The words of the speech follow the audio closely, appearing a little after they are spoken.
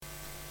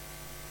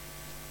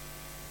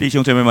弟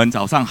兄姐妹们，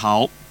早上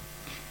好。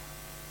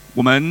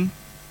我们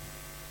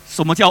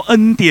什么叫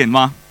恩典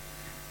吗？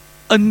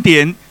恩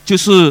典就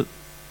是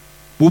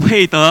不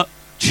配得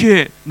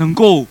却能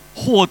够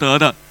获得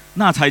的，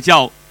那才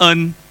叫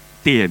恩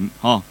典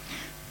哦。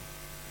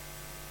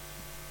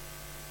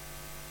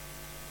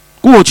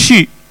过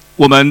去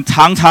我们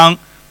常常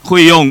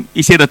会用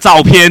一些的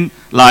照片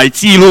来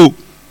记录，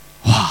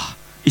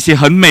一些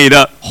很美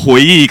的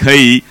回忆，可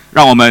以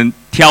让我们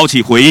挑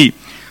起回忆。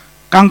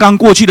刚刚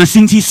过去的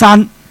星期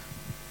三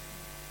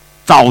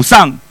早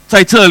上，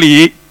在这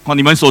里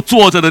你们所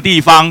坐着的地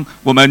方，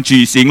我们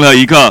举行了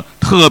一个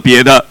特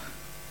别的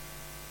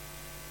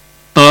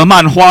德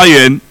曼花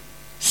园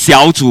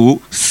小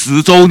组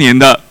10周年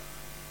的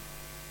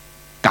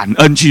感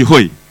恩聚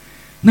会。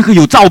那个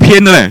有照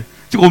片的嘞，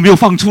结果没有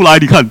放出来，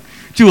你看，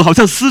就好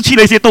像失去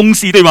了一些东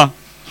西，对吧？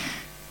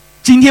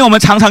今天我们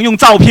常常用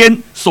照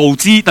片、手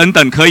机等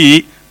等，可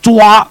以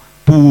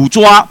捕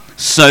捉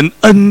神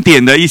恩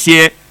典的一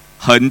些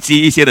痕迹、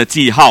一些的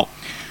记号。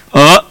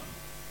而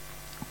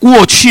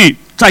过去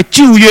在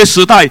旧约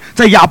时代，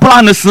在亚伯拉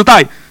罕的时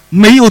代，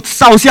没有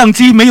照相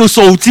机，没有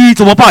手机，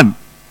怎么办？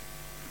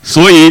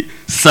所以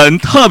神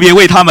特别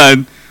为他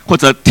们，或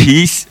者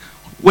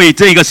为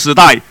这个时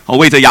代，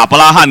为着亚伯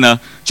拉罕呢，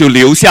就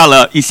留下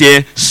了一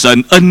些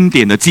神恩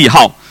典的记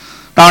号。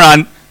当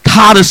然，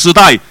他的时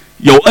代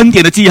有恩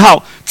典的记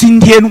号，今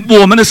天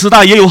我们的时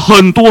代也有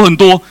很多很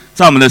多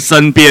在我们的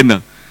身边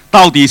呢。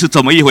到底是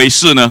怎么一回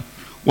事呢？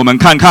我们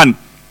看看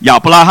亚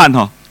伯拉罕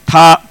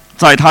他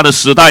在他的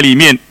时代里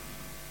面，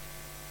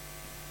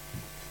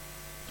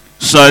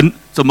神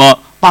怎么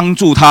帮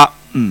助他？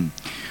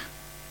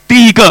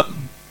第一个，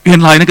原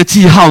来那个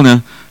记号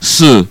呢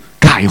是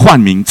改换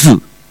名字。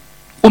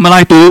我们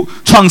来读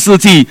创世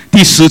纪第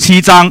17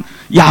章，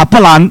亚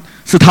伯兰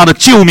是他的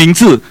旧名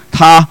字，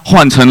他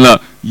换成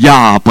了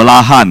亚伯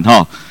拉罕。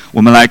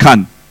我们来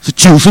看，是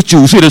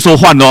99岁的时候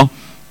换的哦。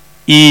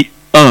1、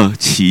2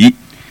起，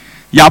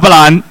亚伯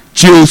兰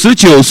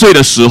99岁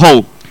的时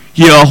候，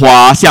耶和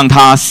华向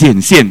他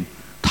显现，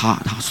他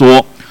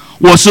说：“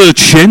我是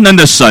全能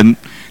的神，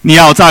你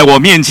要在我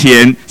面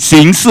前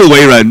行事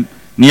为人，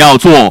你要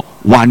做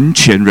完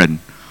全人。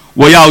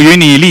我要与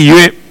你立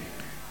约，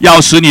要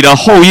使你的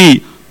后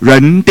裔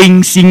人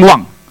丁兴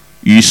旺。”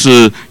于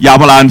是亚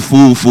伯兰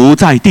俯伏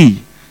在地，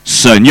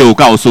神又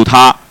告诉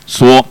他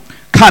说：“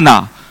看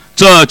啊，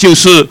这就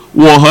是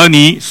我和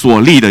你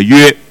所立的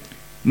约，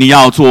你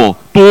要做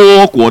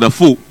多国的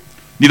父，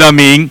你的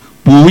名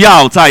不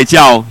要再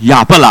叫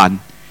亚伯兰，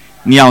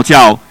你要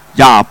叫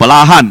亚伯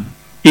拉罕，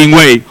因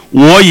为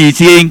我已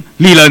经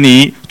立了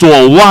你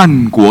做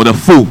万国的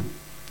父。”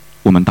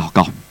我们祷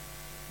告。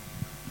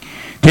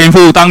天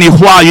父，当你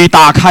话语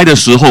打开的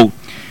时候，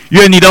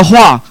愿你的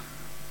话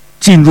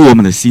进入我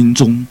们的心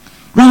中，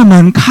让我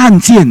们看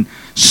见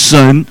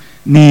神，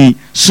你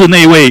是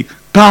那位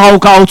高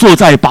高坐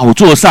在宝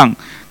座上，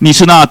你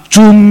是那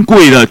尊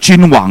贵的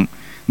君王，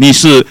你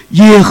是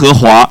耶和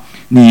华，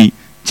你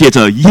借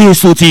着耶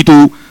稣基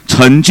督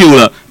成就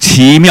了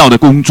奇妙的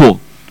工作，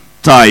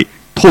在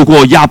透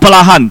过亚伯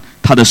拉罕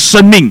他的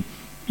生命，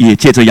也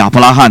借着亚伯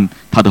拉罕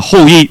他的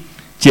后裔，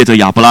借着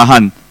亚伯拉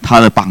罕他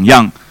的榜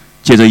样，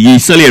借着以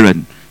色列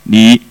人，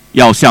你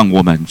要向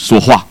我们说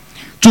话。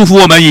祝福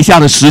我们以下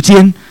的时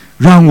间，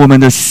让我们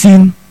的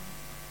心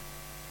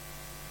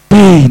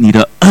被你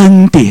的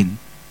恩典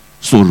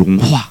所融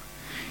化，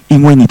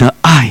因为你的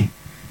爱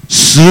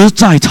实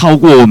在超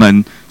过我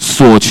们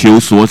所求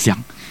所想。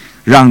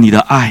让你的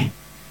爱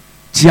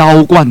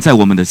浇灌在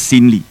我们的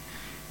心里，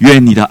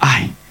愿你的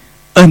爱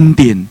恩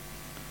典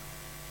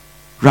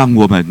让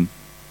我们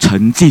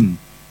沉浸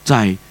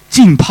在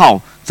浸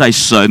泡在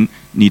神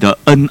你的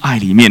恩爱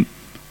里面，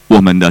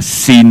我们的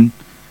心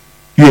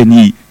愿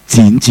意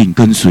紧紧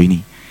跟随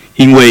你，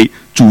因为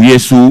主耶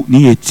稣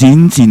你也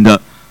紧紧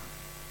的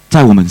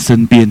在我们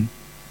身边，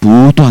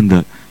不断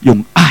的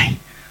用爱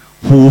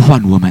呼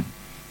唤我们，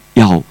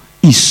要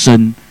一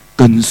生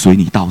跟随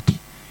你到底。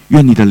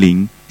愿你的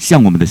灵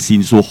向我们的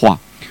心说话，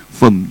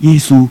奉耶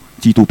稣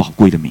基督宝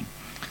贵的名，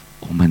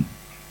我们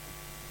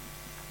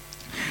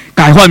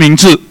改换名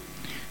字，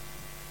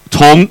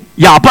从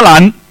亚伯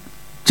兰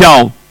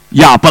叫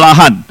亚伯拉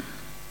罕。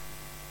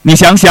你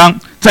想想，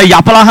在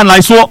亚伯拉罕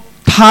来说，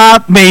他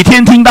每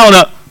天听到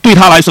的，对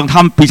他来说，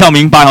他比较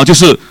明白就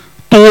是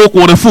多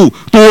国的父，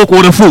多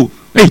国的父，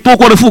多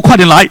国的父快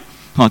点来，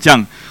这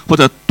样，或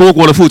者多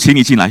国的父请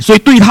你进来。所以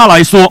对他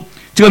来说，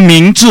这个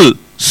名字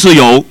是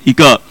有一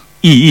个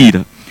意义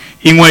的，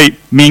因为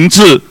名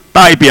字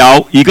代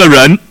表一个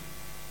人，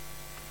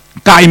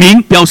改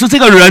名表示这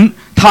个人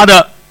他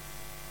的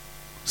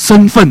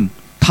身份、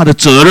他的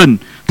责任、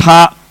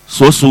他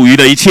所属于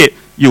的一切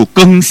有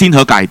更新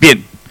和改变。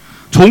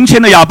从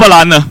前的亚伯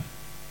兰呢，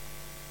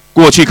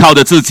过去靠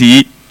着自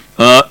己，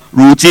而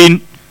如今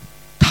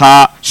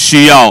他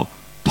需要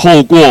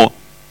透过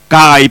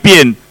改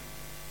变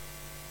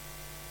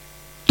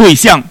对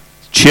象，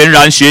全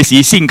然学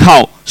习信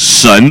靠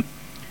神。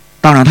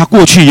当然他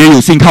过去也有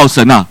信靠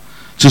神啊，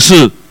只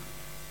是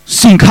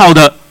信靠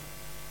的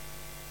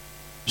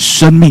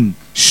生命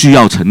需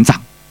要成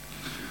长，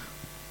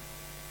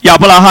亚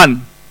伯拉罕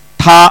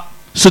他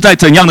是在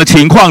怎样的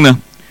情况呢？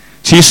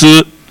其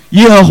实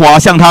耶和华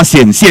向他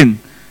显现，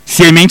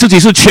显明自己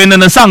是全能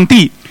的上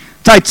帝。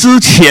在之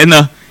前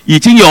呢，已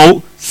经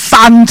有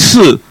3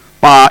次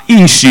把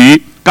应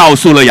许告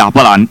诉了亚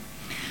伯兰。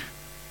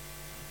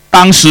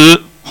当时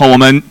我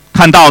们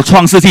看到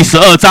创世纪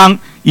12章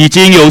已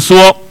经有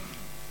说，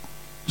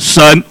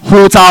神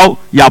呼召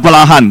亚伯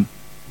拉罕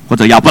或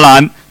者亚伯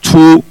兰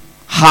出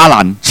哈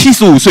兰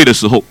，75岁的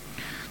时候。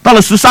到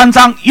了13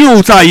章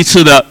又再一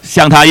次的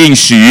向他应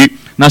许，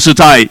那是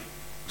在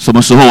什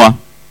么时候啊？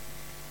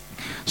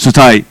是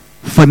在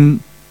分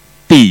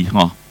地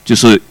就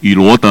是与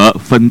罗德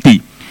分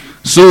地。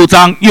15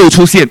章又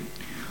出现，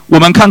我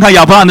们看看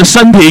亚伯兰的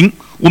生平，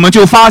我们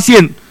就发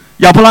现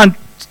亚伯兰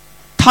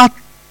他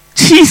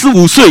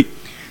75岁，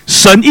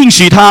神应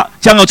许他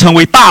将要成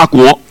为大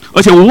国，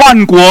而且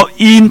万国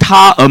因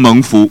他而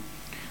蒙福。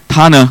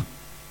他呢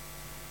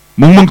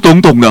懵懵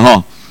懂懂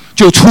的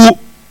就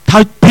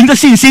他凭着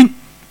信心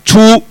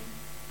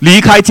离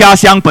开家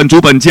乡本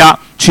族本家，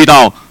去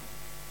到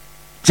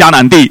迦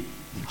南地。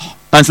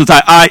但是在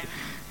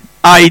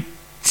埃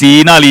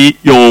及那里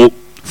有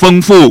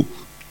丰富，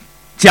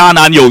迦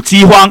南有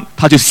饥荒，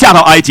他就下到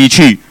埃及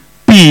去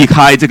避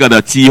开这个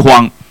的饥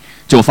荒，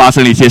就发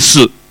生了一些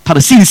事。他的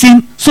信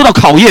心受到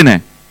考验呢，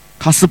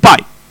他失败。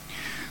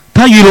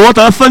他与罗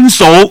德分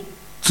手，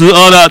侄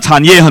儿的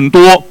产业很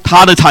多，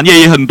他的产业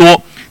也很多，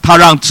他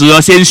让侄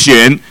儿先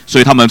选，所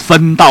以他们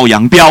分道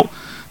扬镳。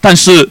但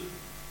是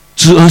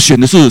侄儿选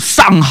的是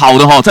上好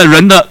的在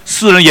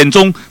世人眼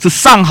中是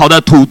上好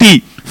的土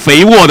地，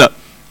肥沃的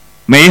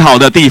美好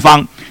的地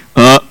方，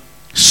而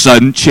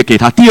神却给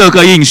他第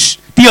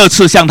二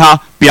次向他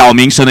表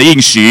明神的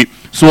应许，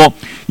说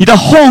你的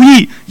后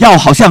裔要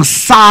好像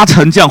沙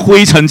尘这样、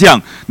灰尘这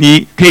样，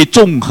你可以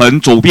纵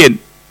横走遍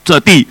这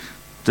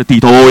地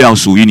都要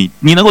属于你，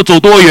你能够走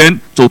多远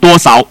走多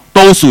少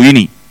都属于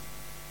你。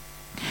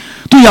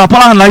对亚伯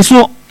拉罕来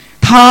说，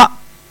他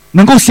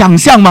能够想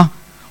象吗？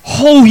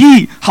后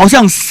裔好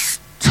像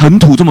尘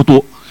土这么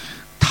多。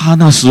他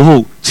那时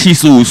候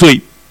75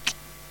岁，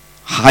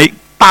还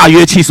大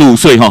约75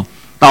岁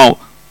到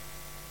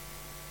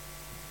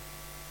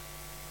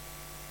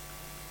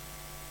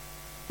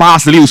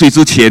86岁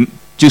之前，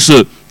就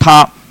是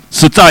他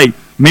实在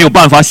没有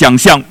办法想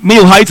象，没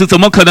有孩子怎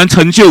么可能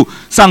成就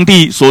上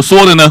帝所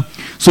说的呢？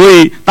所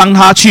以当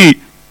他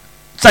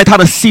在他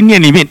的心念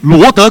里面，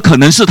罗德可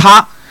能是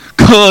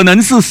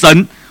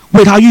神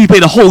为他预备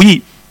的后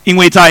裔。因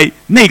为在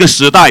那个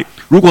时代，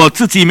如果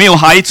自己没有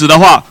孩子的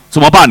话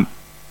怎么办？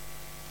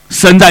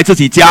生在自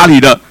己家里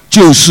的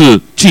就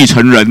是继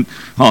承人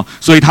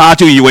所以他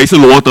就以为是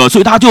罗德，所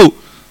以他就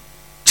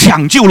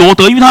抢救罗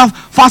德。因为他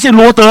发现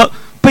罗德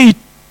被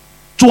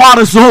抓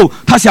的时候，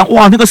他想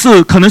哇，那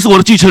个可能是我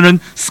的继承人，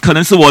可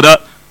能是我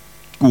的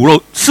骨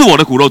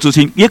肉之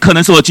亲，也可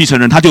能是我的继承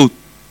人。他就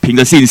凭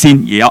着信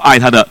心也要爱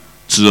他的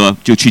侄儿，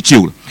就去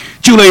救了。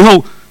救了以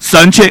后，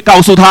神却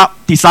告诉他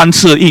第3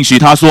次应许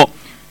他说，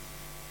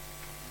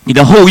你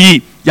的后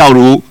裔要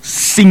如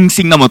星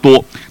星那么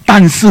多。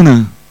但是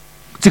呢，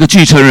这个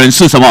继承人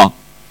是什么？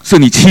是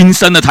你亲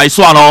生的才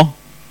算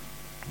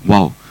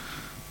哇！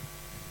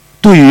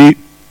对于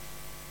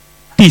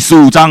第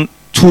15章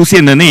出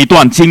现的那一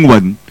段经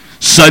文，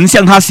神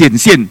向他显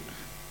现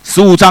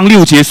，15章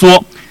6节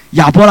说，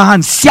亚伯拉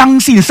罕相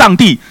信上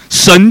帝，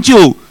神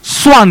就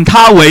算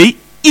他为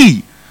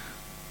义。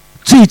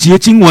这节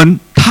经文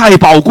太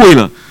宝贵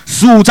了。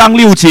15章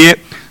6节，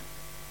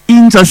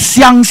因着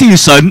相信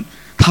神，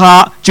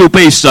他就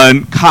被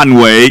神看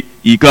为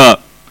一个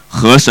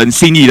合神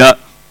心意的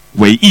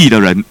为义的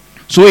人。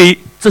所以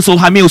这时候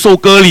还没有受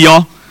割礼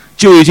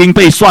就已经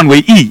被算为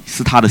义，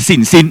是他的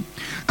信心。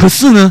可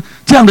是呢，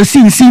这样的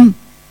信心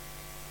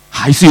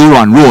还是有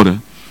软弱的，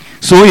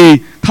所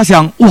以他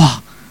想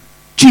哇，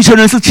继承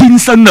人是亲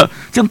生的，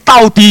这样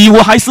到底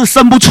我还是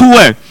生不出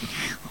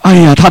哎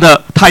呀，他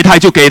的太太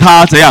就给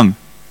他怎样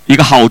一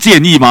个好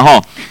建议嘛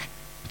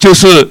就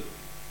是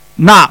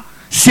纳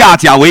夏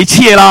甲为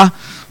妾啦。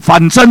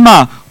反正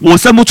嘛，我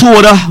生不出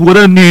我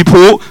的女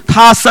仆，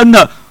她生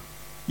的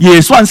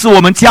也算是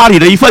我们家里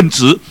的一份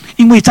子。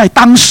因为在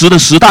当时的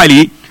时代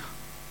里，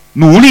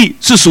奴隶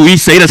是属于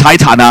谁的财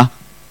产呢？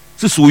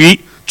是属于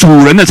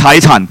主人的财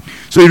产。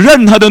所以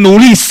任何的奴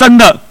隶生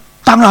的，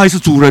当然还是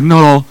主人的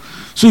咯。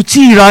所以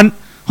既然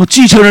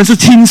继承人是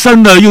亲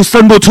生的，又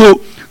生不出，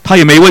他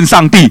也没问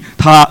上帝，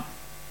他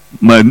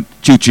们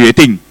就决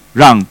定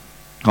让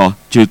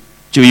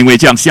就因为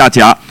这样，夏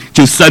甲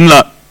就生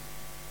了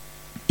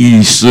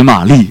以实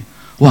玛利。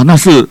哇，那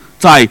是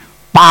在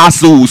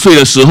85岁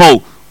的时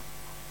候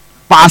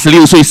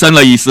，86岁生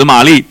了以实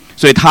玛利，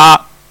所以他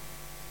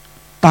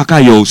大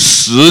概有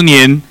10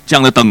年这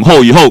样的等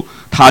候以后，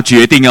他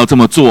决定要这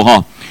么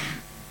做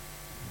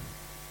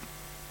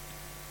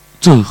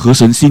这合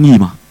神心意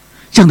吗？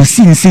这样的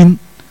信心，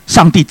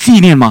上帝纪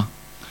念吗？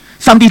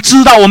上帝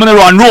知道我们的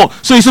软弱，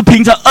所以是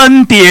凭着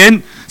恩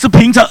典，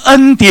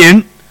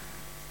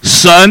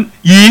神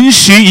允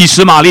许以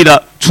实玛利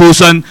的出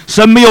生，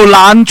神没有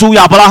拦阻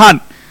亚伯拉罕，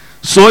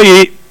所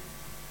以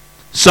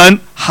神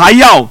还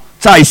要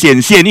再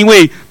显现，因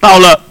为到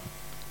了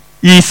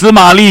以实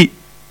玛利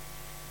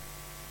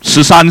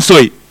13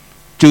岁，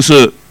就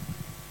是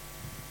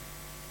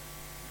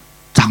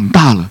长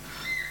大了，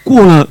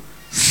过了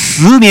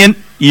10年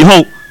以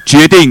后，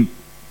决定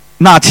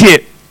纳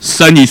妾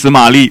生以实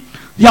玛利，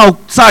要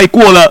再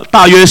过了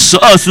大约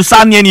12、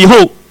13年以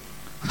后，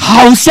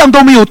好像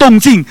都没有动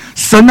静。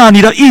神啊，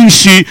你的应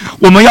许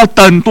我们要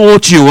等多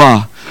久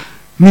啊？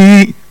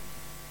你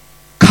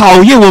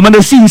考验我们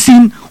的信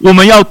心，我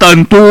们要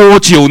等多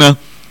久呢？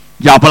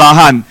亚伯拉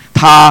罕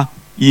他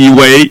以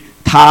为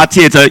他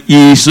借着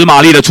以实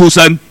玛利的出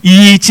生，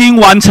已经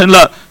完成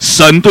了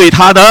神对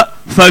他的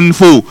吩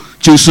咐，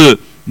就是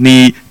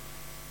你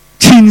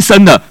亲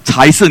生的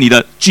才是你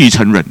的继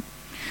承人。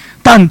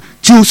但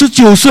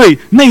99岁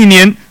那一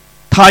年，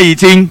他已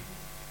经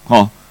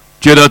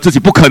觉得自己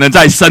不可能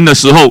再生的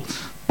时候，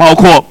包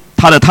括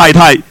他的太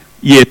太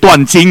也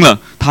断经了，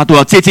他都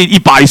要接近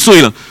100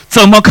岁了，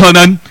怎么可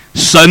能？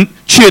神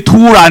却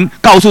突然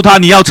告诉他，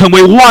你要成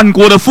为万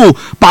国的父，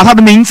把他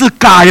的名字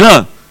改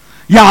了，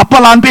亚伯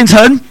兰变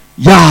成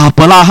亚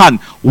伯拉罕，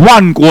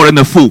万国人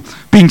的父，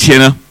并且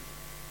呢，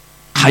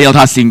还要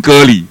他行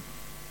割礼。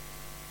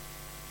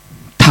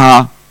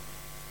他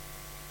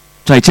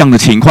在这样的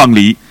情况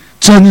里，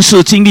真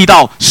是经历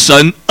到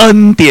神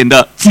恩典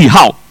的记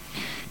号，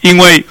因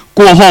为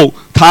过后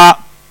他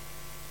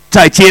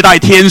在接待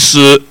天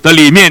使的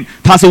里面，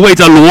他是为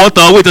着罗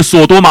德、为着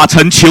所多玛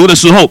城求的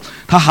时候，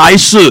他还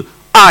是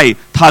爱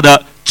他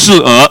的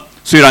挚儿。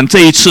虽然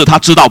这一次他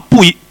知道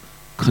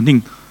肯定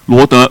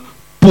罗德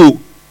不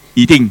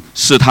一定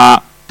是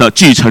他的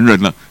继承人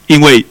了，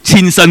因为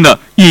亲生的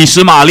以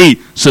实玛利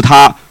是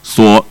他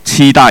所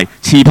期待、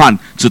期盼，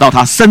直到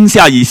他生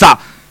下以撒，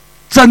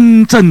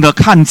真正的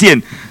看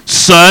见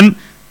神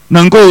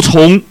能够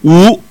从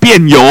无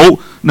变有，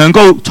能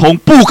够从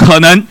不可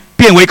能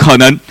变为可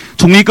能，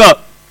从一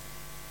个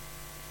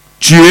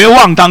绝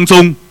望当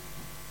中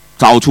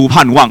找出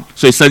盼望。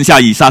所以生下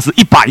以撒是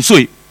100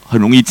岁，很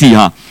容易记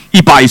哈。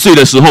100岁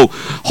的时候，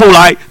后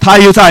来他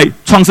又在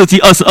创世纪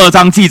22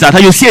章记载，他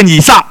又献以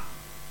撒。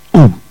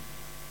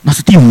那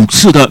是第5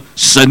次的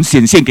神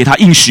显现给他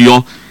应许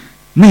哦。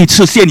那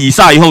次献以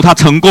撒以后，他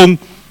成功，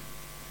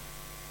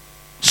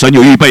神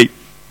有预备。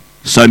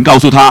神告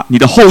诉他，你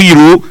的后裔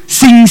如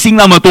星星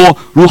那么多，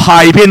如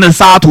海边的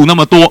沙土那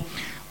么多，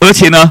而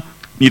且呢，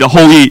你的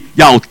后裔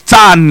要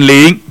占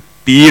领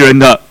敌人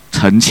的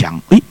城墙。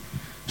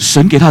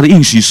神给他的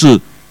应许是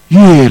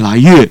越来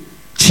越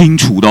清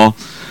楚的哦。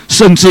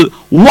甚至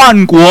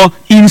万国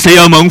因谁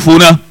而蒙福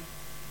呢？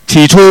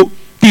起初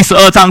第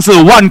12章是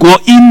万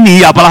国因你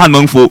亚伯拉罕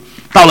蒙福，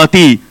到了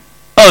第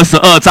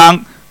22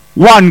章，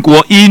万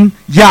国因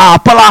亚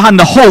伯拉罕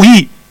的后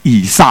裔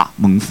以撒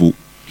蒙福。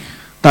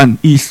但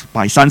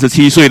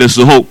137岁的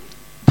时候，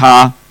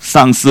他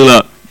丧失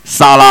了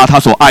撒拉他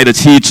所爱的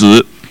妻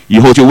子，以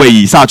后就为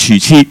以撒娶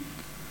妻。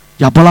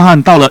亚伯拉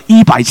罕到了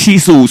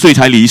175岁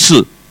才离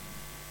世，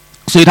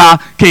所以他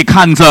可以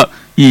看着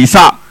以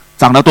撒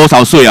长了多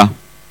少岁啊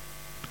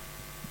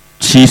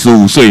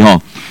？75岁哈。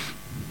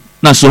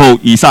那时候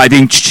以撒已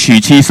经娶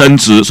妻生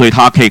子，所以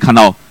他可以看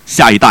到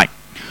下一代。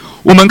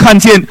我们看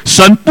见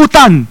神不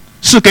但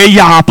是给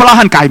亚伯拉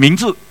罕改名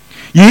字，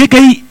也给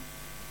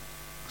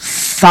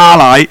撒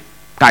来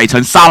改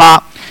成撒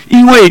拉，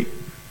因为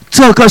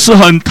这个是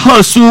很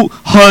特殊、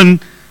很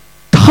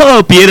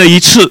特别的一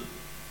次。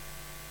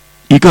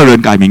一个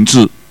人改名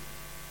字，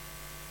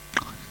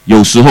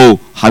有时候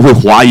还会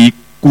怀疑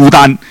孤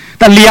单，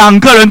但2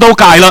个人都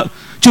改了，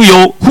就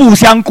有互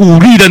相鼓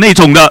励的那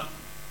种的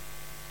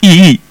意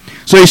义。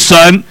所以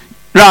神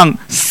让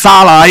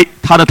撒来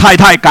他的太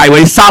太改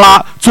为撒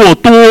拉，做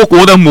多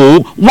国的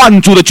母，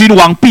万族的君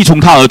王必从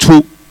他而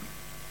出。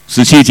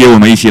17节我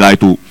们一起来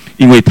读，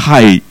因为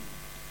太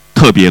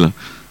特别了。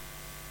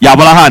亚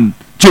伯拉罕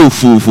就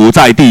俯伏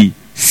在地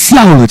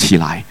笑了起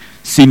来，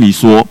心里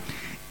说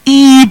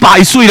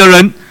：100岁的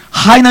人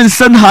还能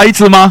生孩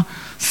子吗？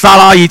撒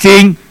拉已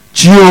经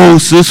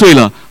90岁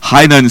了，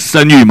还能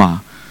生育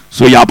吗？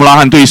所以亚伯拉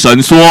罕对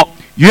神说：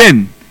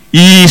愿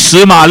以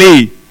实玛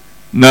利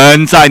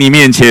能在你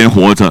面前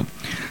活着。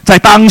在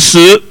当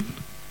时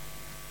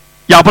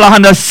亚伯拉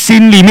罕的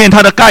心里面，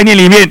他的概念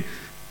里面，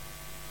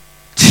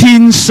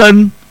亲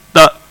生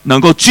的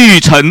能够继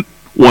承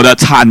我的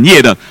产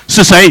业的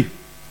是谁？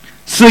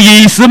是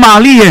以实玛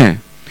利耶。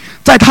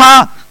在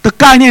他的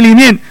概念里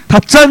面，他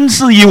真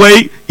是以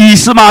为以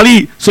实玛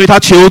利，所以他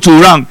求主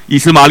让以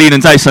实玛利能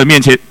在神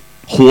面前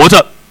活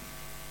着，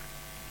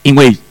因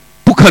为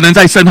不可能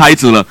再生孩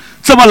子了。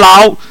这么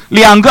老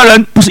，2个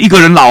人不是1个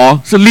人老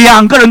哦，是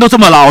2个人都这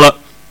么老了，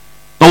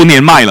都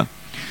年迈了，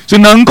所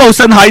以能够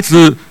生孩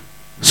子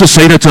是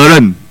谁的责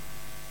任？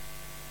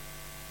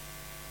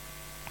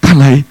看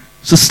来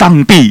是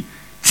上帝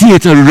借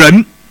着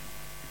人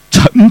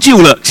成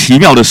就了奇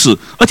妙的事，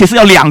而且是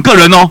要2个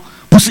人哦，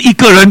不是1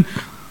个人。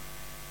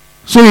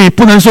所以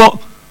不能说，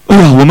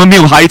我们没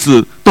有孩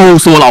子都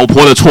是我老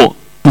婆的错，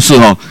不是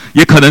哦，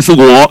也可能是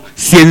我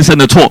先生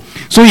的错。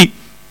所以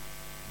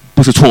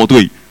不是错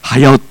对，还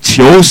要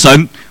求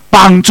神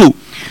帮助。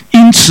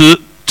因此，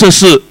这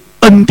是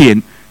恩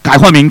典改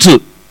换名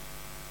字，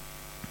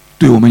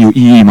对我们有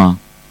意义吗？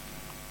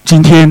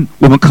今天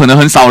我们可能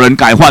很少人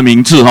改换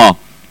名字哈，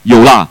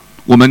有啦，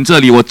我们这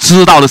里我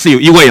知道的是有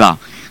一位啦，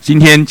今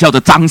天叫做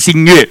张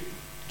新月，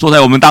坐在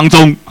我们当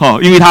中哈，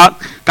因为他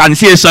感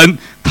谢神，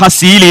他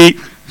洗礼，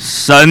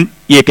神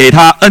也给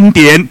他恩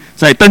典，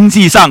在登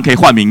记上可以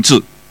换名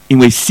字，因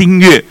为新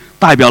月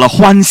代表了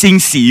欢欣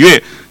喜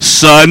悦，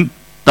神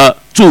的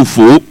祝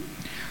福。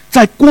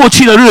在过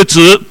去的日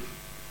子，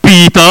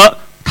彼得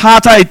他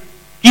在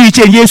遇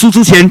见耶稣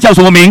之前叫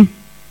什么名？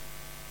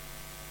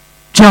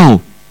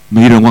叫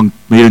没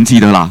人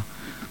记得啦。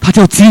他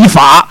叫基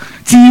法，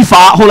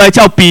后来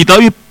叫彼得，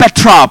因为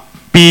Petra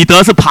彼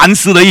得是磐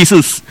石的意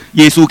思，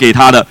耶稣给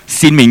他的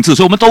新名字，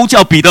所以我们都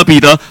叫彼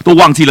得，都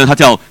忘记了他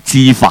叫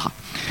基法。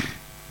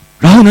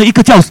然后呢，一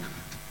个叫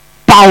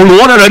保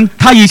罗的人，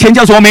他以前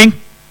叫什么名？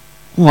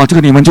哇，这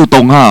个你们就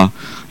懂啊，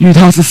因为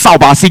他是扫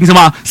把星是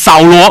吗？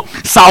扫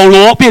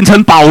罗变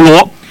成保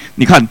罗。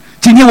你看，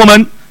今天我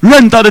们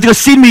认得的这个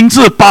新名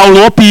字保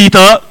罗、彼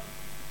得，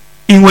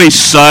因为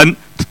神，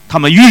他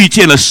们遇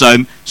见了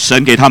神，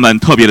神给他们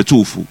特别的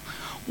祝福。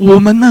我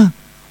们呢？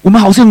我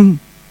们好像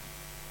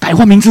改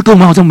换名字跟我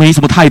们好像没什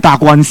么太大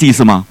关系，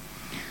是吗？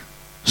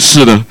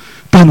是的，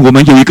但我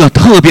们有一个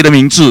特别的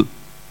名字，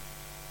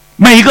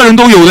每个人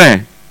都有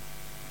的，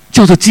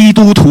叫做基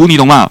督徒，你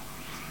懂吗？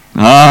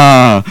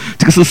啊，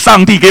这个是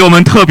上帝给我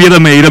们特别的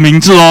美的名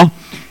字哦，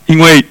因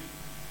为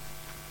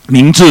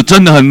名字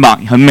真的很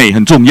美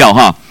很重要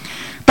哈。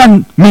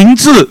但名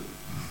字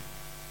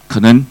可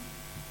能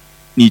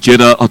你觉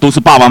得都是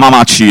爸爸妈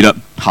妈取的。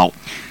好，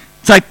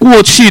在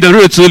过去的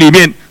日子里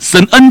面，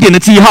神恩典的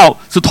记号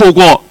是透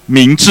过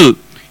名字，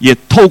也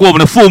透过我们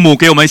的父母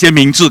给我们一些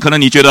名字，可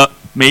能你觉得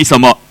没什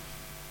么，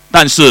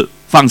但是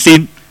放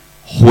心，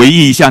回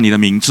忆一下你的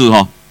名字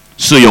哈，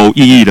是有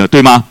意义的，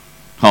对吗？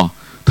好，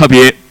特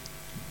别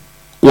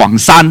广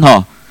山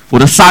哈，我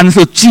的山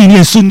是纪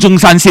念孙中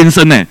山先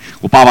生呢，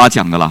我爸爸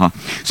讲的了哈，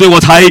所以我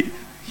才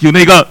有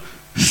那个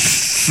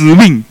使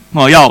命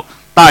要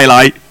带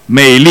来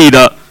美丽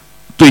的，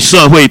对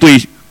社会、对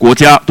国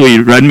家、对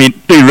人民、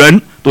对人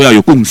都要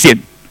有贡献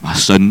啊！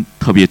神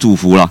特别祝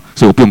福了，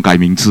所以我不用改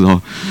名字哦。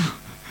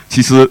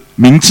其实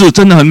名字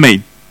真的很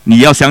美，你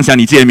要想想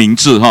你自己的名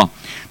字哈。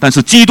但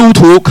是基督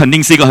徒肯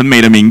定是一个很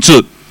美的名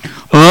字，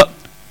而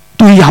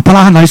对于亚伯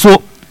拉罕来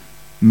说，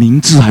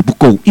名字还不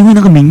够，因为那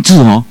个名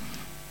字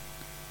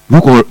如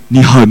果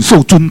你很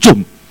受尊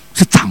重，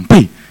是长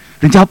辈，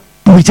人家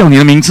不会叫你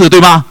的名字，对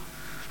吗？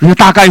人家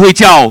大概会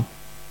叫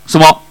什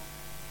么？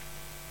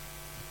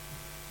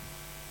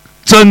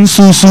曾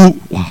叔叔，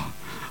哇，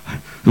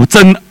有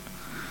曾，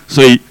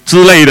所以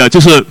之类的，就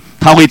是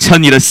他会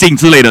称你的姓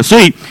之类的。所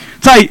以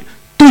在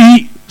对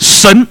于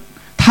神，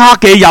他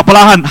给亚伯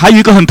拉罕还有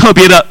一个很特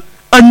别的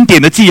恩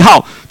典的记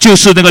号，就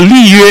是那个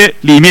立约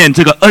里面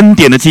这个恩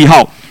典的记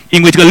号。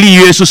因为这个立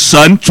约是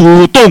神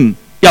主动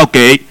要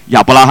给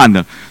亚伯拉罕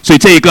的，所以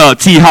这个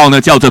记号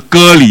呢叫做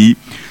割礼。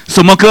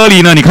什么割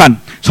礼呢？你看，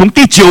从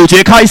第9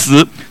节开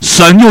始，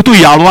神又对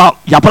亚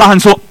伯拉罕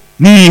说：“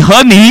你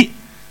和你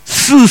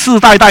世世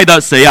代代的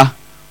谁啊？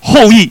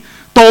后裔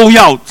都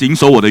要谨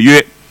守我的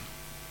约。”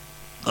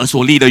而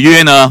所立的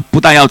约呢，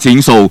不但要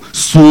谨守，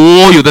所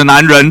有的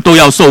男人都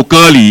要受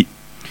割礼。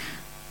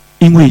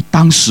因为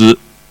当时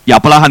亚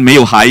伯拉罕没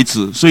有孩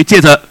子，所以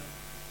借着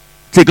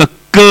这个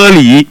割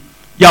礼，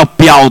要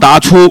表达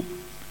出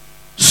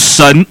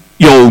神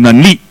有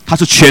能力，他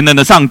是全能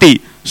的上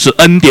帝，是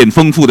恩典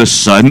丰富的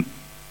神。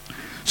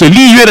所以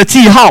立约的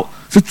记号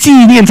是纪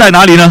念在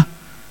哪里呢？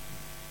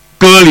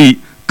割礼，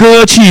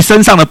割去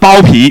身上的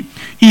包皮，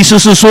意思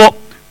是说，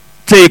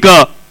这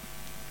个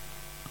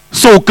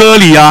受割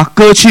礼啊，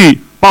割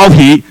去包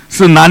皮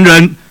是男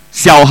人、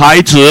小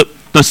孩子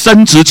的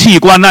生殖器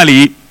官那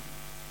里，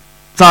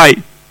在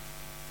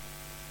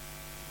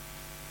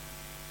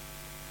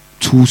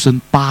出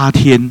生8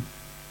天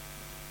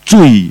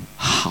最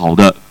好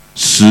的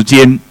时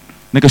间，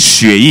那个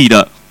血液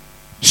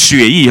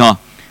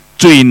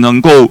最能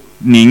够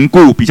凝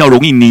固，比较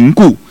容易凝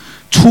固。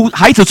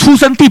孩子出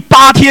生第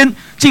8天，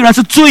竟然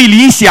是最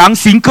理想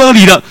行割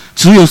礼的，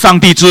只有上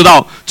帝知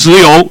道，只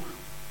有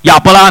亚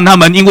伯拉罕他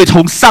们因为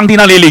从上帝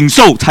那里领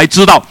受才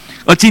知道。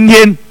而今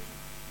天，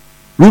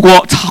如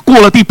果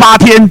过了第8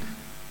天，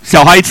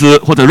小孩子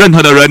或者任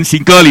何的人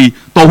行割礼，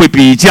都会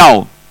比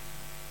较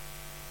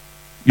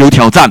有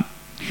挑战。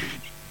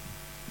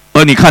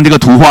而你看这个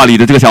图画里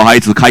的这个小孩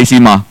子开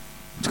心吗？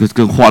这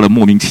个画的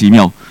莫名其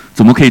妙，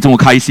怎么可以这么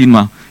开心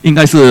吗？应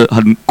该是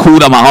很哭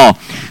的嘛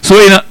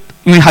所以呢，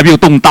因为还没有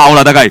动刀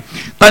了大概，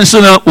但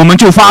是呢，我们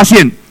就发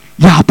现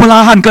亚伯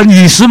拉罕跟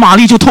以实玛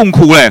利就痛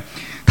苦了。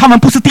他们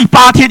不是第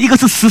8天，一个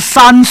是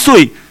13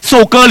岁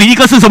受割礼，一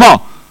个是什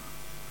么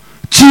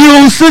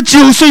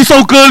？99岁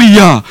受割礼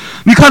啊！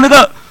你看那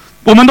个，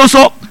我们都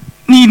说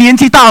你年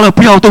纪大了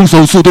不要动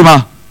手术，对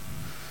吗？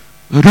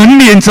人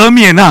免则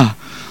免啊！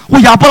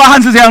亚伯拉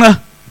罕是这样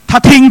的，他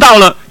听到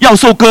了要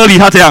受割礼，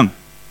他这样，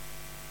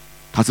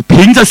他是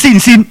凭着信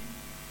心，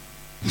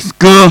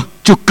割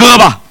就割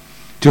吧，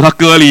就他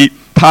割礼，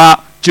他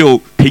就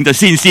凭着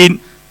信心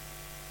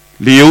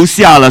留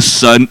下了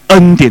神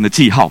恩典的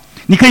记号。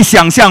你可以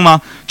想象吗？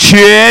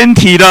全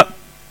体的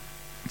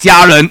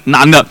家人，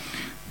男的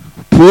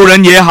仆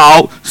人也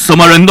好，什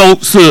么人都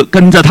是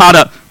跟着他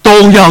的，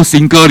都要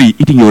行割礼。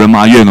一定有人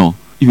埋怨哦，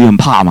因为很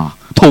怕嘛，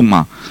痛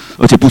嘛，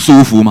而且不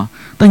舒服嘛。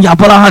但亚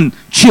伯拉罕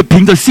却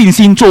凭着信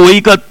心，作为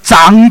一个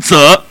长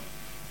者，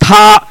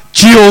他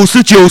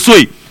99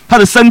岁，他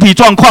的身体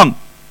状况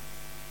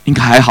应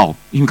该还好，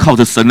因为靠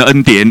着神的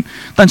恩典。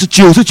但是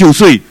99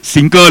岁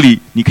行割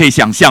礼，你可以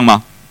想象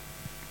吗？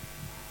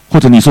或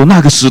者你说那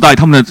个时代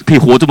他们可以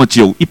活这么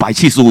久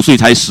，175岁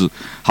才死，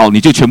好，你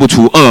就全部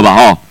除2吧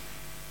哦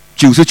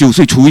，99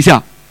岁除一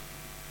下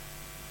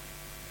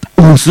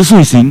，50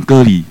岁行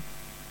割礼，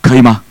可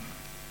以吗？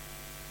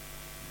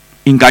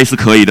应该是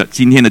可以的，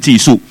今天的技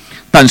术，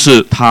但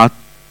是他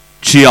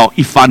需要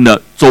一番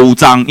的周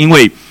章，因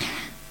为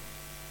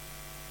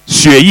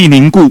血液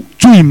凝固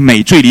最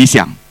美最理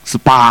想是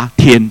8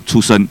天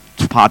出生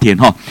，8天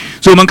哈，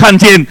所以我们看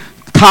见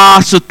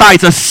他是带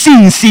着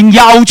信心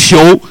要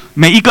求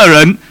每一个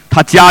人，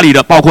他家里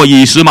的包括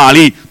以实玛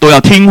利都要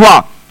听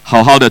话，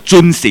好好的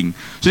遵行。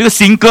所以这个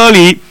行割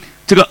礼，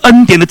这个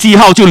恩典的记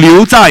号就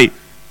留在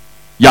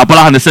亚伯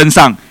拉罕的身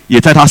上，也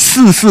在他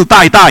世世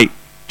代代，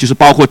就是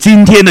包括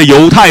今天的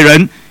犹太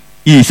人、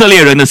以色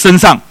列人的身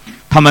上。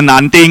他们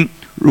男丁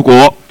如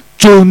果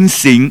遵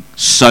行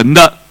神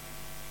的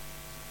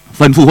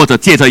吩咐，或者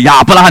借着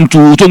亚伯拉罕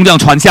祖宗这样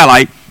传下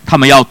来，他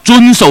们要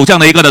遵守这样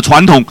的一个的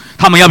传统，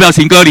他们要不要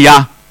行割礼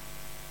啊？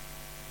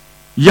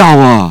要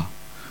啊，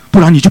不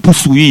然你就不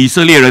属于以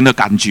色列人的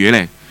感觉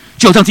嘞。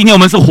就好像今天我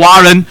们是华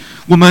人，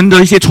我们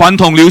的一些传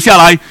统留下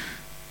来，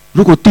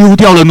如果丢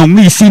掉了农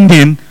历新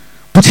年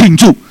不庆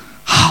祝，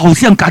好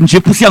像感觉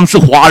不像是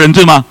华人，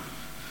对吗？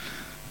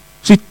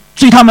所以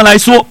对他们来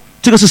说，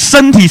这个是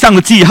身体上的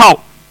记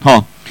号，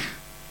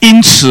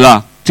因此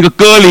啊，这个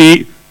割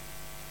礼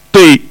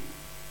对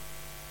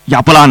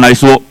亚伯拉罕来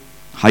说，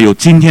还有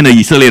今天的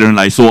以色列人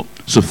来说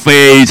是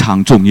非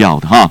常重要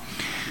的哈。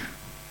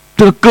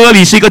这个割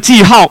礼是一个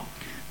记号，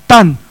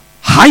但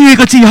还有一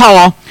个记号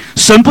哦。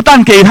神不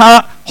但给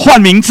他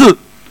换名字，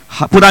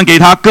不但给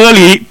他割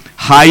礼，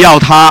还要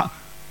他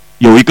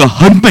有一个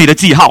很美的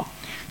记号，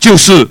就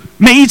是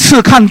每一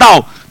次看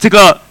到这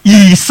个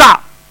以撒，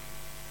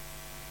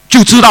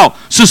就知道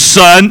是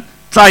神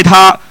在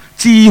他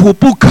几乎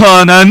不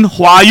可能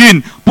怀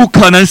孕、不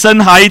可能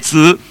生孩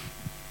子。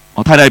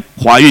太太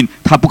怀孕，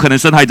她不可能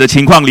生孩子的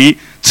情况里，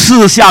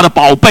赐下的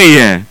宝贝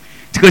耶，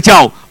这个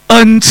叫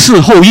恩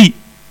赐后裔。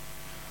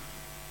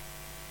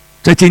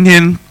在今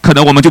天，可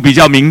能我们就比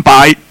较明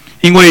白，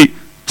因为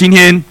今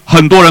天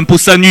很多人不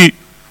生育，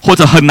或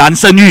者很难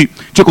生育，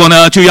结果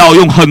呢，就要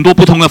用很多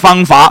不同的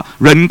方法，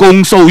人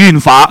工受孕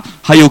法，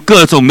还有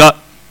各种的，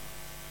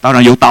当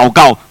然有祷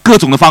告，各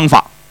种的方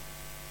法，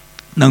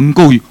能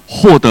够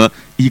获得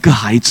一个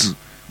孩子，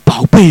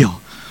宝贝哦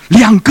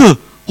，2个。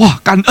哇，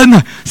感恩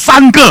啊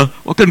！3个，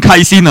我更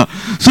开心了。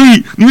所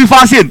以你会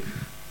发现，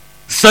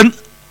神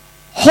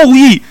后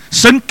裔，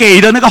神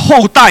给的那个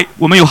后代，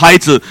我们有孩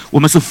子，我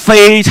们是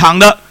非常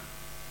的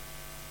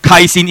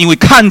开心，因为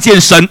看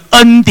见神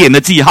恩典的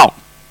记号。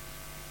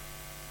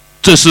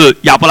这是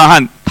亚伯拉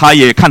罕他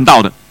也看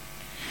到的，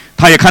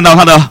他也看到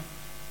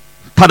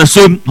他的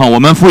孙啊。我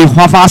们会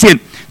发现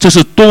这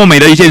是多美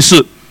的一件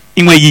事，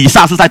因为以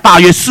撒是在大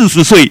约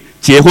40岁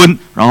结婚，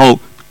然后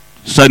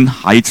生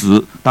孩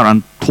子，当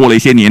然拖了一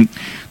些年，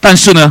但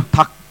是呢，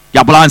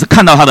亚伯拉罕是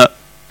看到他的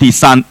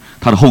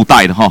他的后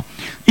代的哈。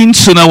因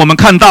此呢，我们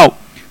看到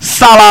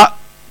撒拉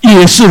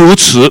也是如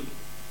此，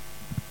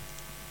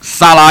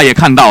撒拉也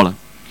看到了，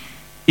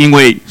因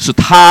为是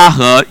他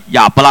和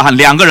亚伯拉罕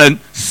2个人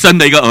生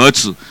的一个儿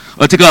子，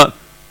而这个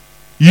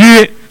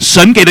约，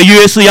神给的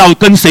约是要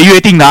跟谁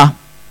约定的啊？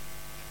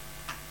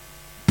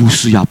不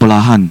是亚伯拉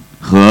罕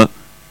和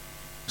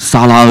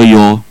撒拉而已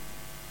哦，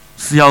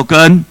是要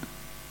跟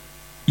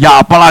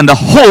亚伯拉罕的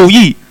后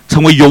裔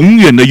成为永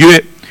远的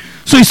约，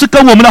所以是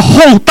跟我们的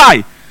后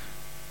代。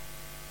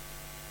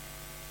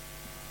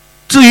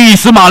至于以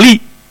实玛利，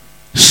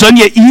神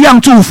也一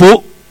样祝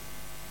福。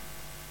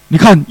你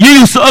看，也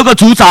有12个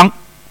族长，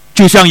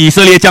就像以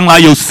色列将来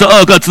有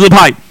12个支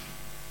派，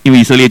因为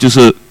以色列就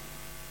是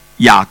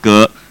雅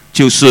各，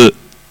就是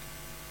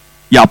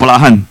亚伯拉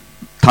罕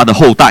他的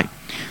后代。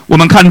我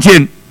们看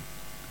见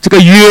这个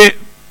约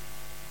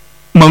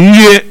盟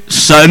约，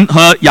神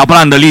和亚伯拉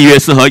罕的立约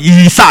是和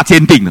以撒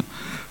坚定的，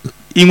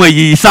因为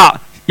以撒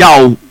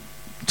要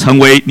成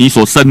为你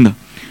所生的。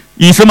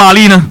以实玛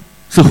利呢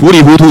是糊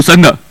里糊涂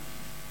生的，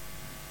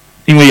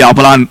因为亚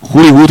伯拉罕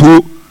糊里糊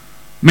涂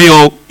没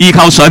有依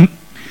靠神，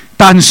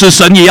但是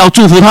神也要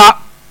祝福他，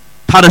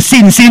他的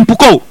信心不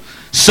够，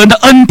神的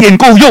恩典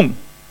够用，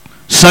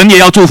神也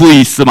要祝福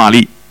以实玛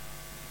利，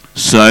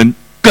神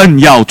更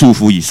要祝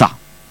福以撒。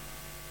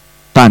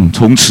但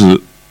从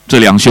此这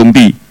2兄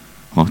弟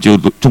就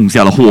种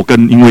下了祸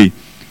根，因为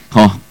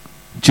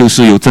就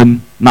是有争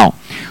闹。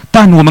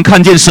但我们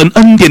看见神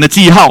恩典的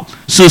记号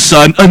是神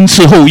恩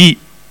赐后裔，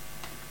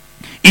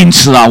因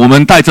此啊，我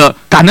们带着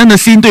感恩的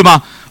心，对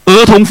吗？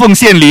儿童奉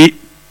献礼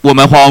我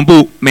们华文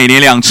部每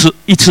年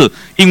一次，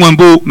英文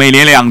部每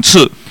年2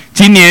次。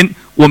今年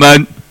我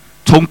们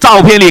从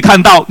照片里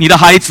看到你的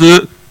孩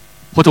子，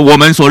或者我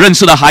们所认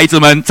识的孩子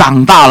们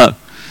长大了，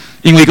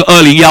因为一个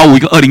2015，一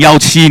个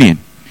2017年。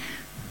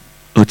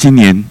而今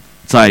年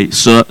在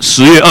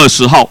10月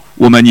20号，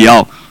我们也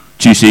要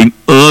举行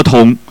儿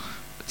童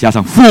加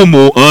上父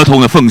母儿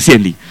童的奉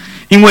献礼，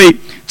因为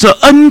这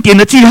恩典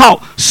的记号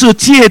是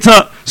借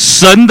着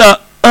神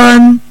的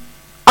恩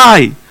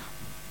爱，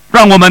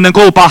让我们能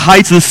够把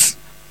孩子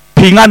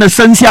平安的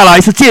生下来，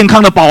是健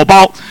康的宝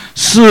宝，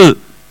是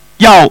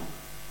要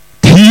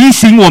提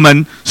醒我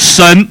们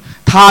神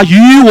他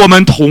与我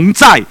们同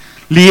在，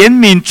怜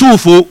悯祝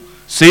福。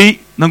谁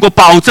能够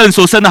保证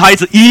所生的孩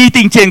子一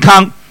定健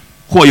康，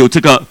或有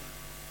这个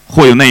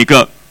或有那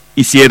个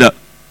一些的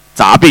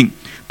杂病，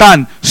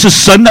但是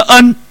神的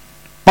恩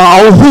保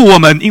护我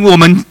们，因为我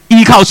们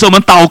依靠神，我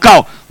们祷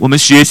告，我们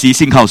学习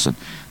信靠神。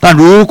但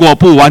如果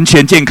不完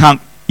全健康，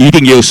一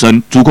定也有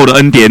神足够的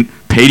恩典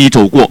陪你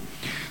走过。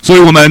所以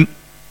我们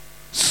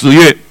10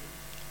月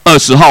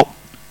20号，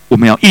我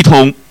们要一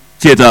同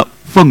借着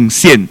奉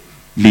献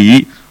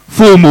礼，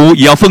父母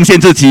也要奉献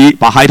自己，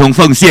把孩童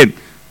奉献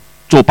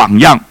做榜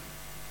样。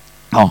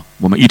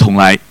我们一同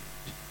来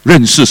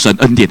认识神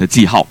恩典的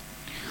记号。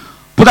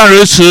不但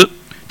如此，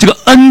这个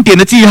恩典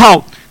的记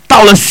号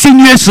到了新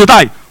约时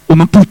代，我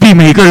们不必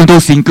每个人都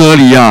行割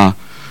礼啊！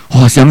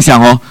想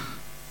想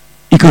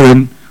一个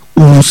人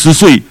50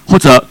岁或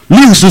者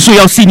60岁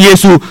要信耶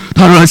稣，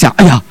他突然想，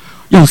哎呀，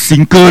要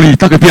行割礼，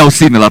大概不要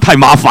信了，太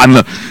麻烦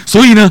了。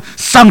所以呢，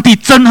上帝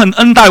真很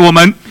恩待我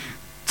们。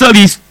这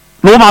里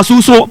罗马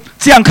书说，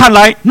这样看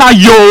来，那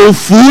有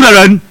福的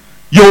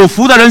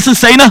人是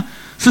谁呢？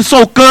是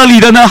受割礼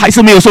的呢，还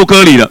是没有受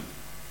割礼的？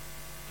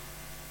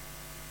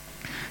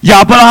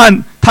亚伯拉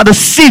罕他的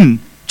信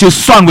就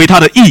算为他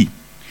的义。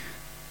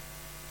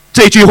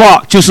这句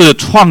话就是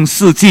创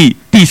世纪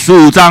第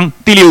15章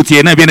第6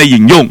节那边的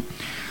引用。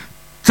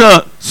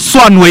这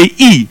算为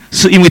义，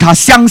是因为他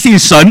相信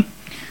神。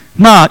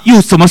那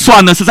又怎么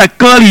算呢？是在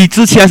割礼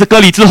之前还是割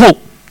礼之后？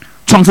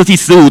创世纪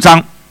15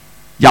章，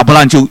亚伯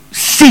拉罕就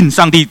信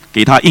上帝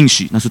给他应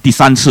许，那是第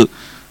3次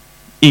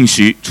应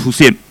许出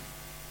现，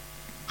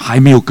还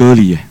没有割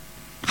礼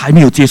还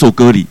没有接受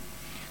割礼。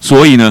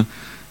所以呢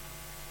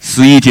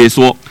，11节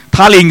说，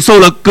他领受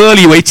了割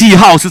礼为记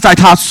号，是在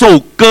他受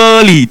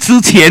割礼之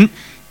前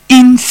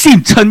因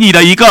信称义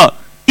的一个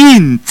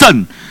印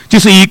证，就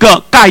是一个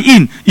盖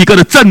印，一个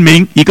的证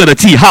明，一个的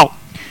记号。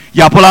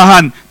亚伯拉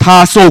罕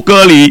他受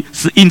割礼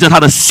是因着他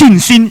的信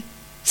心，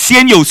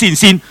先有信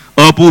心，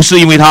而不是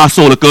因为他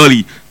受了割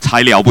礼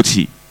才了不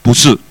起，不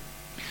是，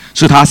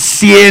是他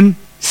先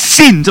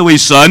信这位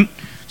神，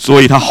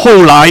所以他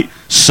后来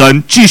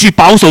神继续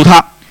保守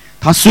他。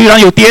他虽然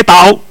有跌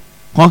倒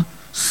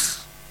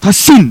他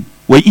信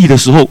为义的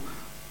时候，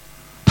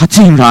他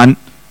竟然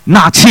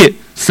纳妾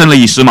生了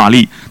以实玛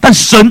利，但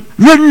神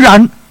仍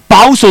然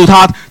保守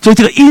他。所以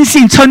这个因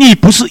信称义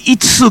不是一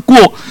次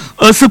过，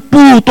而是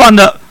不断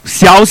的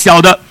小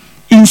小的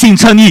因信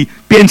称义，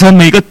变成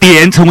每个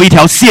点成为一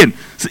条线，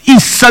是一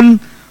生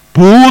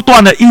不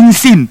断的因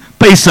信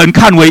被神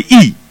看为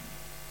义。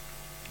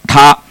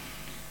他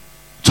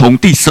从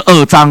第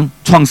12章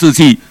创世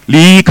纪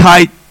离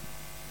开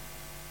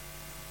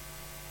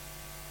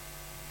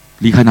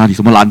哪里？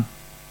什么兰？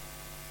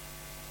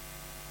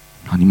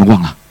你们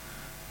忘了，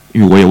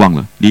因为我也忘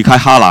了。离开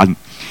哈兰，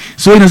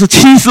所以呢是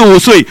75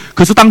岁。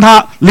可是当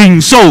他领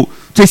受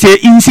这些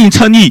因信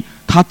称义，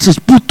他只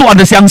不断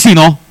的相信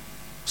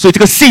所以这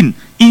个信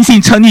因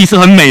信称义是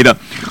很美的。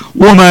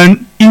我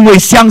们因为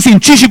相信，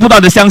继续不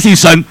断的相信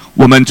神，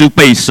我们就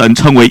被神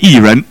称为义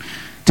人。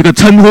这个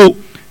称呼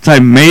在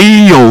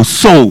没有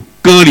受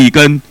割礼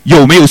跟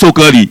有没有受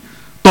割礼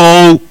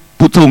都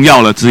不重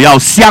要了，只要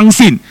相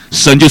信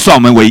神就算我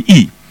们为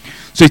义。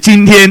所以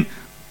今天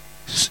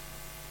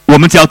我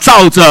们只要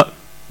照着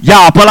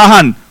亚伯拉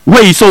罕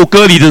未受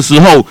割礼的时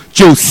候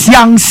就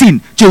相信，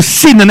就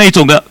信的那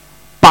种的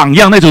榜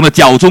样，那种的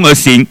脚中而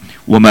行，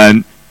我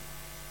们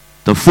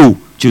的父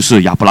就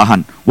是亚伯拉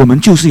罕，我们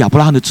就是亚伯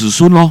拉罕的子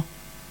孙咯。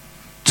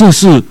这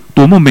是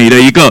多么美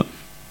的一个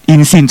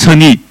因信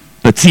称义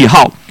的记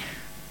号。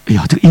哎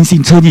呀，这个因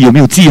信称义有没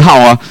有记号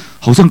啊？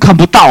好像看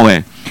不到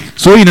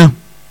所以呢，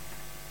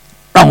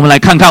让我们来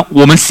看看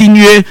我们新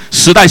约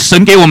时代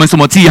神给我们什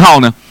么记号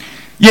呢？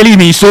耶利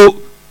米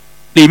书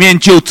里面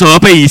就责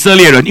备以色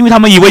列人，因为他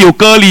们以为有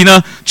割礼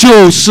呢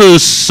就是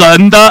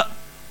神的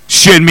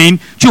选民，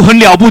就很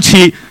了不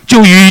起，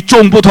就与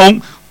众不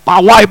同，把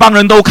外邦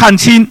人都看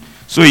清。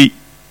所以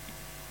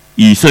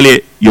以色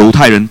列犹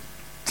太人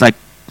在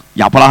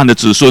亚伯拉罕的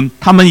子孙，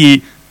他们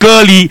以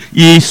割礼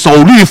以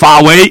守律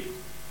法为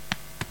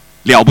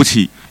了不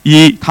起，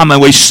以他们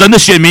为神的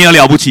选民而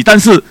了不起。但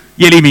是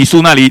耶利米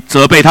书那里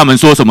责备他们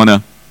说什么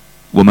呢？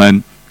我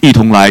们一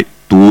同来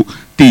读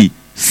第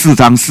4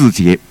章4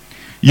节。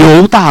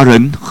犹大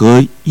人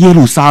和耶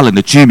路撒冷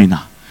的居民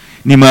啊，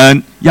你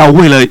们要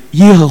为了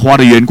耶和华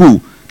的缘故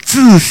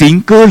自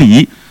行割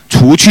礼，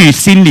除去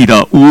心里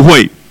的污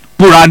秽，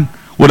不然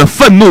我的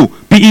愤怒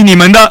必因你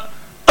们的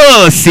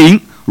恶行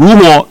如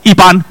火一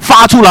般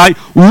发出来，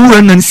无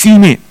人能熄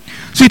灭。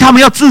所以他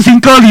们要自行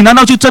割礼，难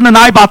道就真的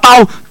拿一把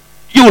刀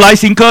又来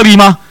行割礼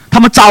吗？他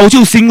们早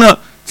就行了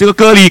这个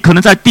割礼，可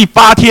能在第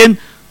8天，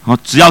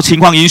只要情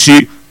况允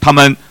许，他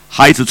们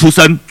孩子出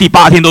生第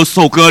8天都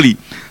受割礼。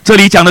这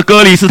里讲的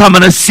割礼是他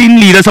们的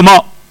心里的什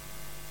么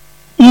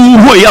污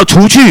秽要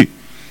除去，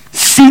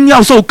心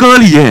要受割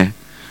礼耶。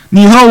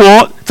你和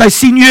我在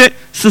新约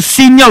是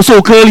心要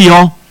受割礼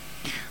哦。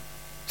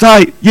在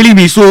耶利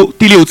米书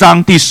第6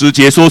章第10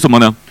节说什么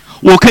呢？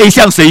我可以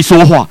向谁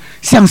说话，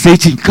向谁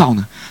警告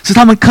呢？是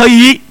他们可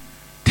以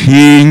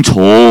听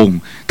从，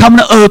他们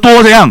的耳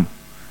朵怎样？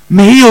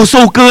没有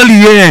受割礼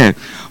耶，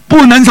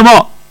不能什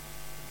么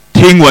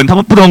听闻，他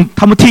们不懂，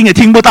他们听也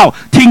听不到，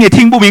听也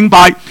听不明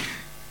白。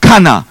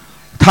看啊，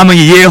他们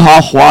以耶和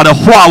华的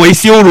话为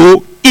羞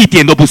辱，一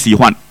点都不喜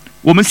欢。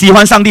我们喜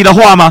欢上帝的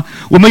话吗？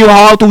我们有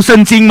好好读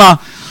圣经吗？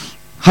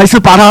还是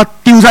把它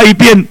丢在一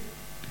边？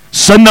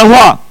神的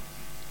话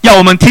要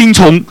我们听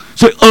从，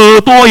所以耳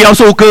朵也要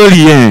受割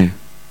礼耶。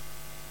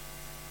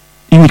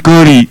因为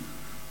割礼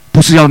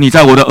不是要你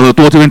在我的耳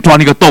朵这边钻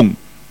一个洞，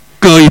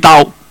割一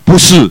刀，不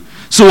是，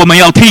是我们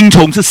要听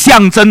从，是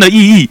象征的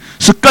意义，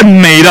是更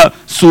美的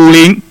属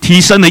灵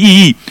提升的意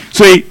义。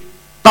所以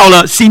到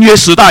了新约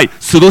时代，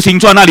使徒行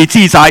传那里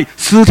记载，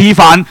司提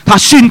反他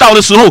殉道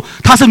的时候，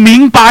他是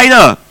明白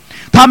的，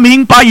他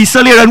明白以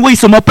色列人为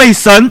什么被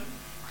神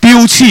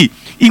丢弃，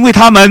因为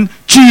他们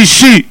继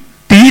续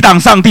抵挡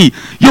上帝，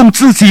用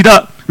自己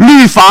的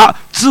律法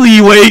自以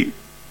为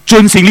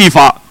遵行律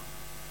法，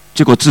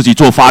结果自己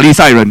做法利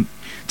赛人。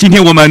今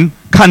天我们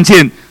看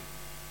见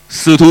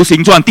使徒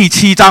行传第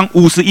7章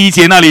51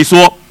节那里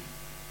说，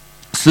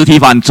司提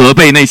反责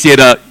备那些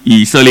的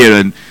以色列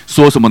人，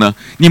说什么呢？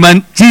你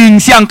们颈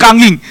项刚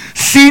硬，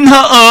心和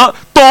耳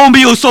都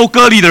没有受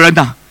割礼的人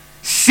呐，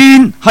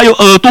心还有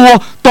耳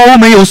朵都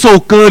没有受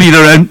割礼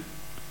的人，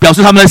表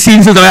示他们的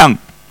心是怎么样？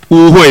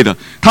污秽的。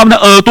他们的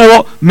耳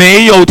朵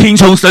没有听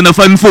从神的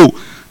吩咐，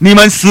你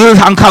们时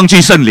常抗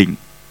拒圣灵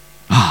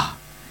啊！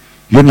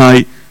原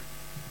来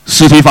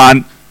司提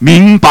反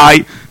明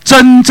白，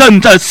真正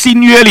的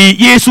新约里，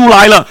耶稣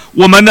来了，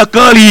我们的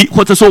割礼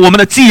或者说我们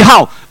的记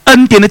号，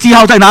恩典的记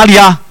号在哪里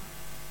啊？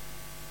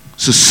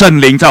是圣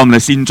灵在我们的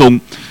心中。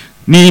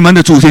你们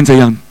的祖先怎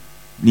样，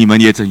你们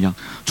也怎样，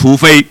除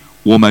非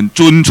我们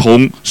遵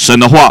从神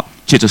的话，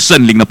借着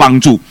圣灵的帮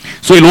助。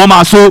所以罗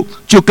马书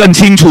就更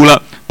清楚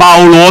了，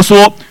保罗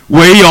说，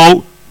唯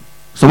有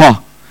什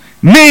么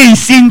内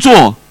心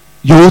做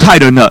犹太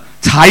人的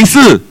才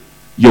是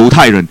犹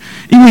太人。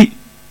因为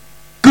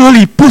割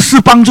礼不是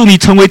帮助你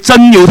成为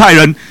真犹太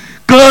人，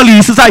割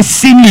礼是在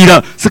心里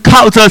的，是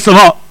靠着什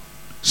么？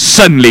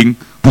圣灵，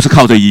不是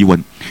靠着遗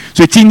文。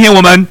所以今天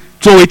我们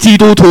作为基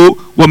督徒，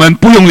我们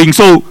不用领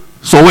受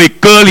所谓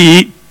割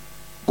礼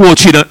过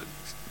去的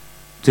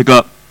这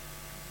个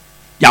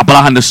亚伯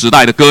拉罕的时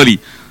代的割礼，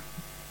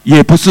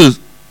也不是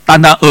单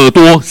单耳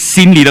朵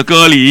心里的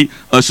割礼，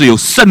而是有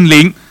圣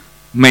灵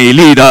美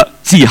丽的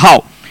记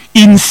号，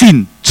因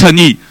信称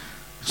义。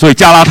所以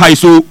加拉太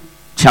书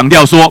强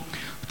调说，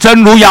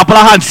正如亚伯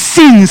拉罕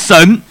信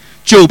神，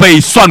就被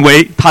算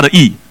为他的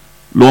义。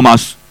罗马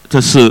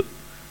这是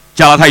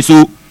加拉太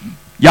书，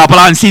亚伯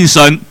拉罕信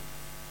神，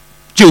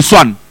就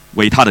算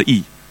为他的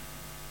义。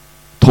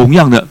同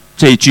样的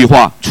这一句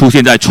话出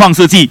现在创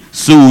世纪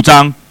15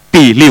章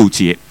第6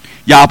节，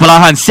亚伯拉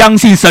罕相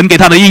信神给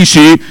他的应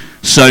许，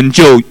神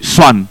就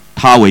算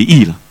他为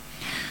义了。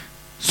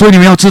所以你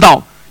们要知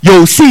道，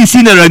有信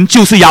心的人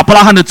就是亚伯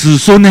拉罕的子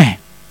孙呢。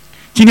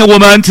今天我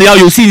们只要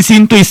有信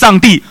心对上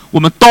帝，我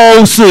们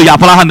都是亚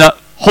伯拉罕的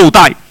后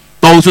代，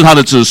都是他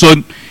的子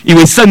孙。因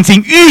为圣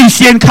经预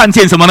先看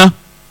见什么呢？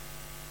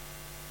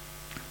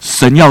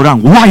神要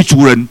让外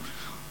族人，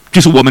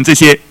就是我们这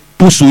些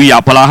不属于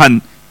亚伯拉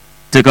罕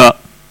这个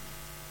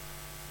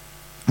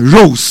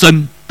肉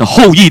身的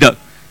后裔的，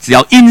只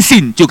要因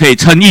信就可以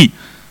称义。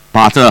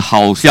把这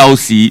好消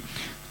息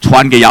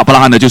传给亚伯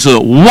拉罕的，就是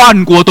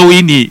万国都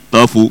因你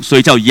得福，所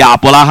以叫亚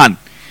伯拉罕。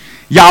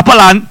亚伯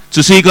兰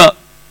只是一个，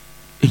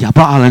亚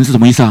伯拉罕是什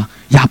么意思啊？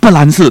亚伯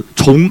兰是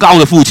崇高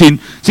的父亲，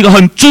是一个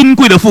很尊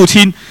贵的父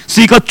亲，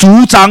是一个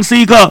族长，是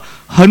一个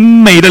很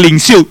美的领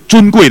袖，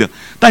尊贵的。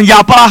但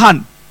亚伯拉罕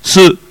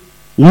是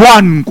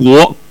万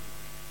国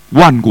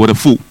的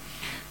父，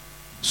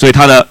所以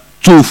他的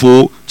祝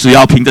福只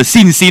要凭着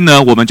信心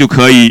呢，我们就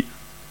可以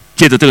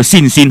借着这个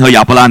信心和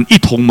亚伯拉罕一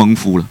同蒙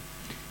福了。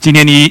今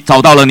天你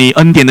找到了你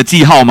恩典的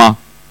记号吗？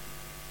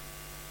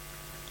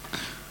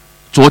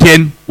昨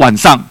天晚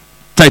上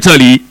在这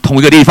里同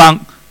一个地方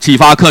启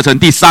发课程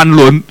第3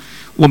轮，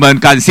我们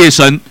感谢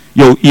神，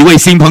有一位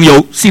新朋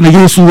友信了耶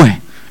稣。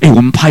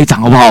我们拍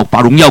掌好不好？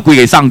把荣耀归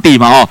给上帝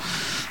嘛！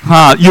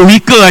有一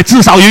个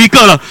至少有一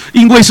个了，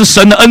因为是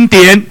神的恩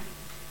典。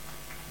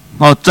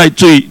在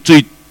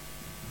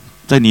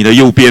在你的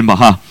右边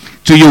吧，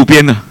最右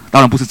边的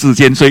当然不是志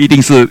坚，所以一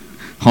定是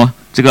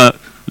这个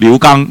刘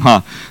刚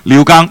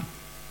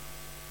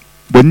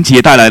文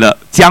杰带来的，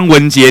江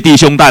文杰弟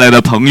兄带来的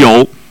朋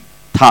友，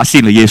他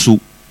信了耶稣。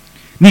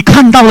你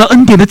看到了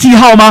恩典的记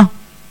号吗？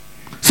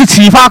是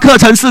启发课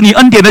程是你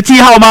恩典的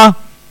记号吗？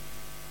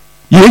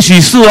也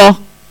许是哦，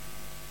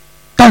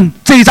但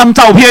这张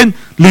照片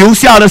留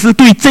下的是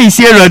对这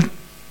些人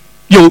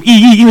有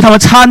意义，因为他们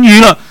参与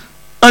了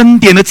恩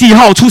典的记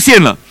号出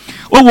现了，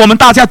而我们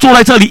大家坐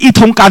在这里一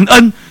同感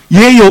恩，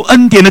也有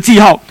恩典的记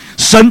号。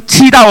神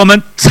期待我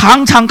们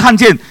常常看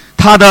见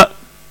他的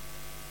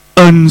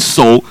恩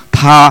手，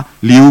他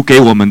留给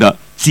我们的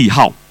记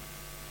号。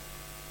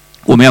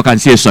我们要感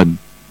谢神。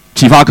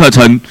启发课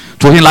程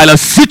昨天来了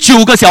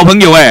19个小朋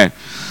友，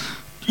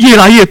越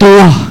来越多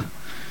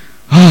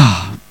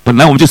啊！本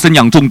来我们就生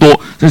养众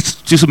多，这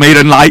就是没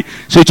人来，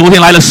所以昨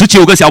天来了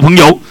19个小朋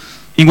友。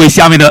因为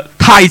下面的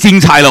太精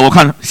彩了，我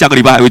看下个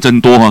礼拜还会增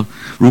多哈。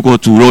如果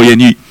主若愿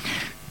意，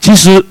其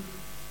实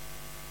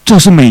这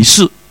是美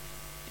事，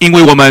因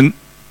为我们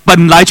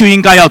本来就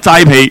应该要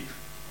栽培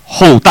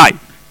后代，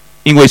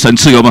因为神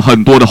赐给我们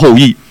很多的后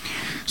裔，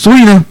所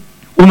以呢，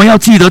我们要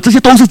记得这些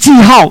都是记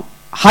号。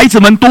孩子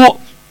们多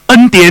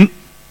恩典，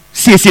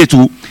谢谢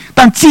主。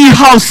但记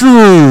号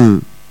是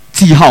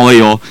记号而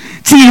已哦，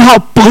记号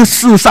不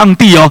是上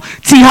帝哦，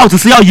记号只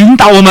是要引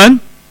导我们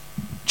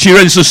去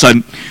认识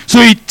神，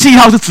所以记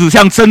号是指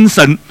向真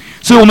神。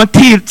所以我们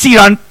既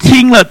然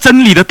听了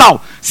真理的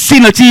道，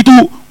信了基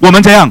督，我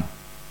们怎样？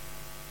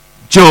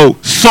就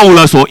受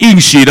了所应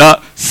许的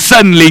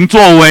圣灵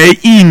作为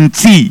印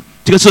记，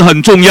这个是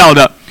很重要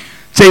的。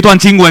这段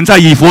经文在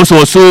以弗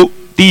所书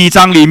第1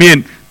章里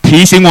面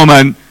提醒我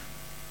们，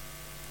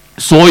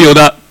所有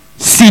的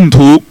信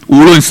徒，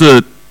无论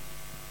是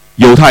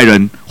犹太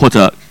人或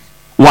者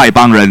外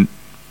邦人，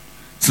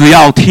只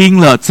要听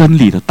了真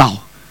理的道，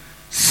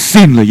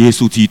信了耶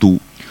稣基督，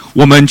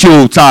我们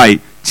就在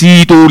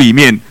基督里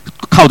面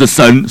靠着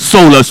神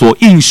受了所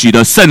应许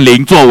的圣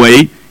灵作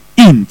为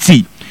印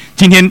记。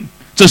今天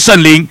这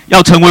圣灵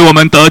要成为我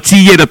们得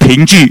基业的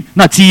凭据，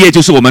那基业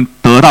就是我们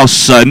得到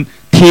神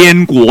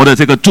天国的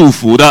这个祝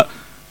福的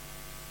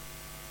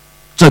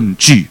证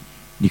据。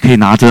你可以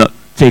拿着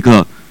这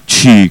个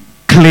去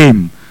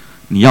claim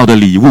你要的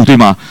礼物，对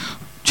吗？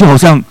就好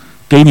像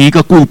给你一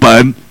个顾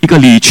本，一个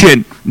礼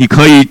券，你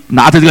可以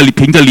拿着这个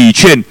凭着礼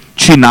券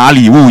去拿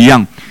礼物一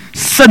样。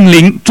圣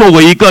灵作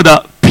为一个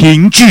的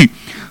凭据，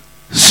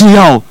是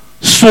要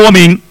说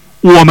明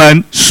我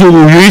们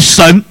属于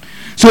神，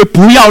所以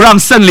不要让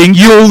圣灵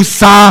忧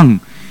伤，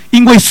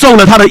因为受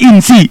了他的印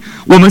记，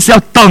我们是要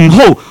等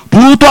候，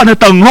不断的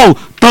等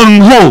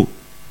候，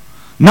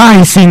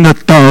耐心的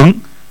等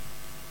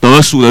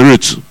得赎的日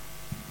子。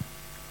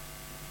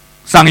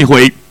上一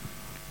回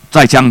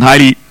在讲台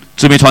里，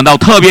姊妹传道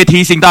特别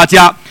提醒大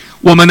家，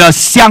我们的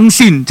相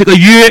信这个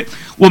约，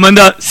我们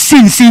的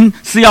信心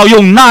是要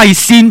用耐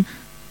心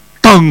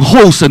等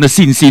候神的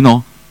信心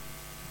哦。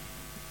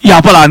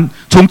亚伯兰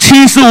从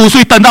75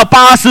岁等到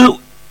85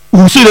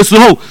岁的时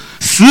候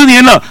，10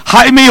年了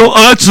还没有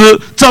儿子，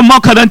怎么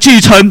可能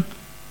继承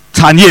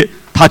产业？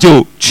他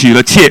就娶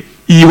了妾，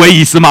以为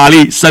以实玛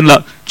利生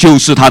了就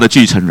是他的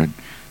继承人，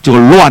就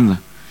乱了。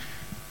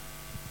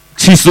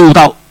75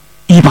到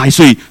100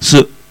岁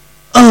是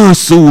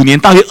25年，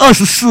大约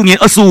24年、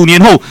25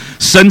年后，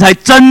神才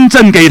真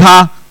正给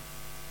他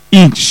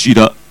应许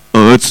的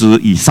儿子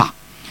以撒。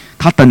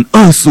他等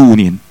25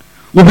年，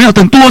我们要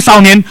等多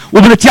少年，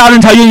我们的家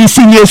人才愿意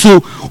信耶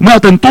稣？我们要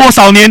等多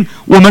少年，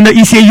我们的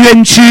一些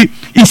冤屈、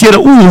一些的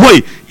误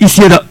会、一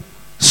些的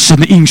神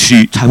的应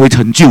许才会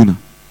成就呢？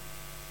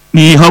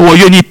你和我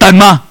愿意等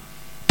吗？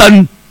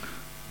等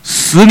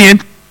10年、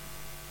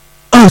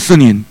20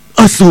年、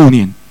25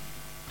年，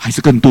还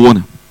是更多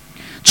呢？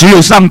只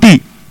有上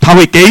帝他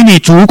会给你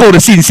足够的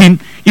信心，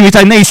因为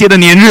在那些的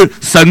年日，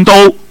神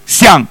都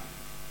向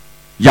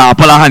亚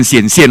伯拉罕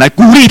显现，来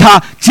鼓励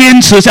他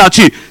坚持下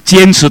去，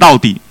坚持到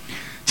底。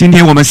今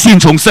天我们信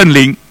从圣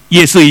灵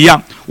也是一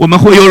样，我们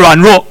会有软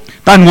弱，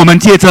但我们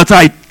借着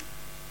在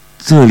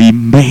这里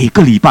每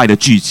个礼拜的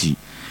聚集，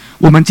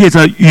我们借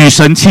着与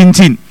神亲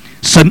近，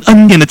神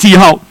恩典的记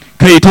号，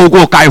可以透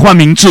过改换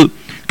名字，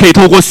可以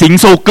透过行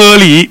受割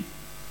礼，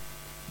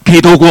可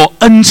以透过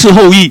恩赐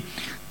后裔，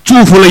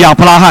祝福了亚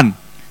伯拉罕。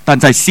但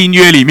在新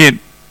约里面，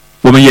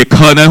我们也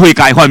可能会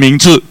改换名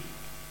字，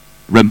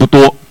人不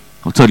多，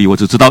这里我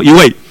只知道一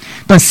位。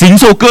但行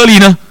受割礼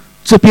呢，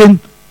这边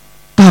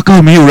大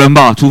概没有人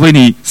吧，除非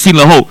你信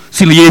了后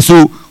信了耶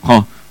稣，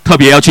特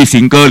别要去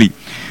行割礼。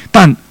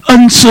但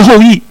恩赐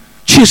后裔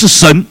却是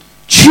神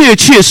确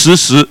确实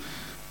实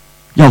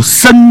要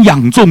生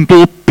养众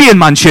多，遍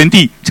满全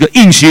地，这个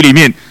应许里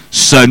面，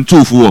神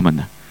祝福我们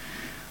的。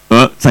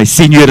而在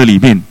新约的里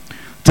面，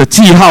这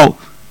记号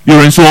有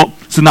人说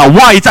是那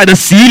外在的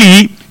洗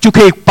礼，就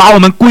可以把我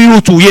们归入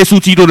主耶稣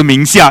基督的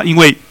名下，因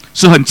为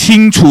是很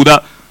清楚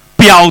的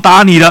表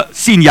达你的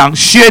信仰，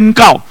宣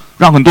告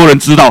让很多人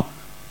知道，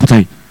不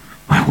再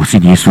我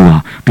信耶稣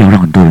啊，不要让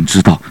很多人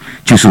知道，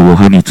就是我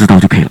和你知道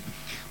就可以了。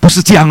不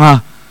是这样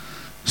啊，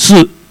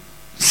是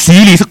洗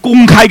礼是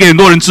公开给很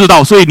多人知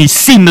道，所以你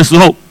信的时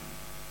候，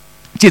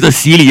借着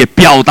洗礼也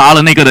表达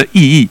了那个的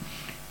意义。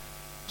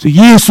所以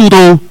耶稣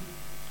都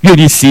愿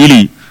意洗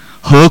礼，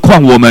何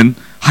况我们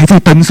还在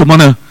等什么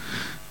呢？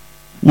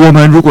我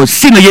们如果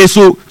信了耶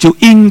稣，就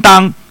应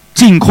当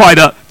尽快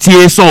的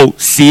接受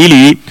洗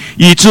礼，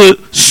以致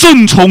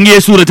顺从耶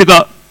稣的这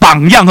个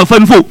榜样和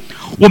吩咐。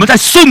我们在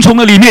顺从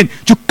的里面，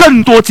就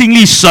更多经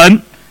历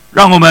神，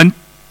让我们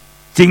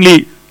经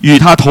历与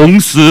他同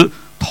时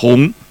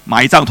同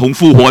埋葬、同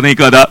复活那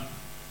个的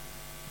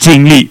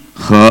经历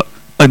和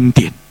恩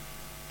典。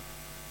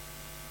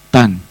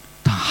但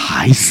它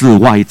还是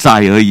外在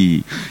而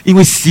已，因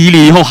为洗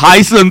礼以后，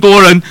还是很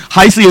多人，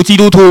还是有基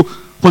督徒，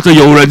或者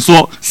有人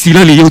说洗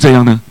了礼又怎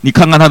样呢？你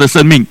看看他的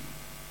生命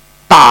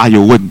大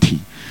有问题。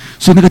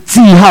所以那个记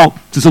号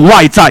只是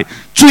外在，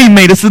最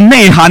美的是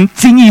内涵，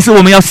经义是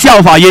我们要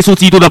效法耶稣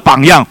基督的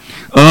榜样。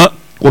而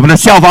我们的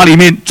效法里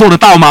面做得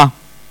到吗？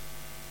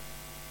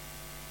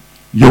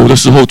有的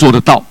时候做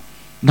得到，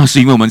那是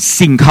因为我们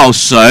信靠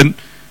神，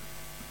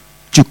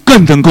就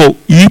更能够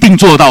一定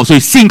做得到。所以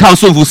信靠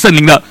顺服圣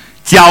灵的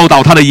教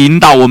导，他的引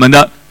导，我们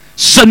的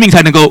生命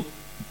才能够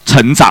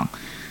成长。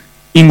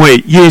因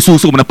为耶稣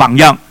是我们的榜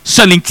样，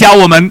圣灵教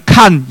我们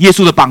看耶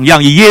稣的榜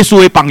样，以耶稣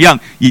为榜样，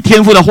以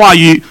天父的话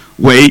语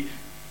为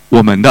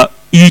我们的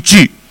依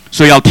据，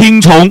所以要听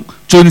从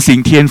遵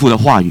行天父的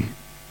话语。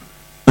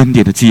恩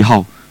典的记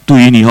号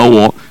对于你和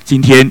我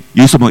今天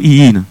有什么意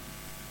义呢？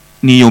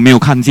你有没有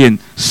看见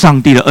上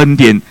帝的恩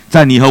典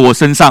在你和我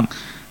身上？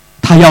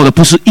他要的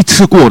不是一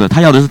次过的，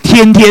他要的是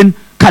天天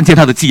看见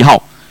他的记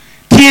号，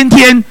天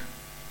天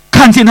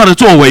看见他的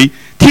作为，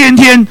天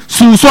天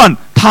数算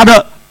他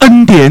的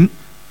恩典。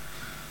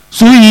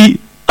所以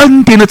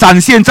恩典的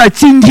展现在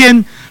今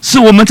天，是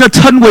我们这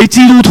称为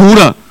基督徒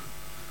的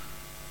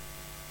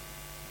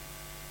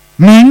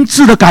名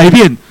字的改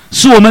变，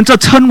是我们这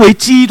称为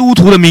基督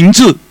徒的名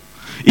字。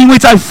因为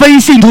在非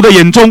信徒的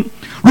眼中，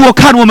如果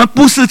看我们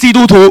不是基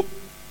督徒，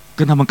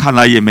跟他们看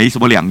来也没什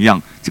么两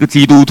样，这个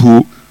基督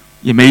徒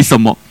也没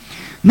什么，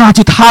那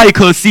就太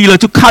可惜了，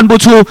就看不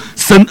出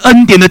神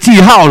恩典的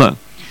记号了。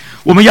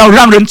我们要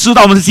让人知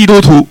道我们是基督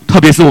徒，特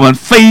别是我们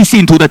非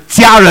信徒的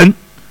家人、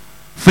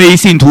非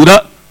信徒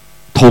的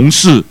同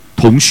事、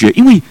同学，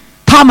因为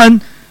他们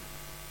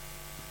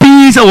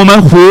逼着我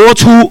们活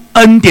出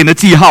恩典的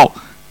记号。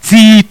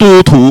基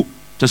督徒，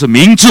这是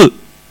名字。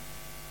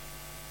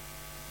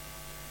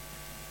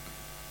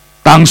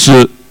当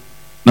时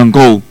能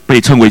够被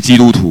称为基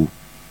督徒，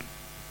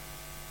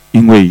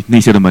因为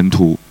那些的门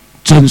徒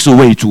真是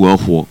为主而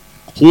活，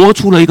活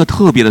出了一个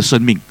特别的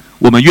生命。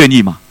我们愿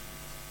意吗？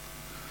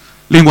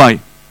另外，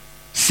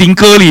行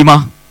割礼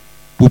吗？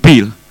不必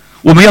了。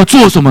我们要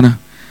做什么呢？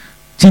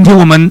今天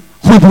我们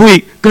会不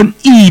会跟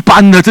一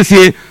般的这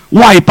些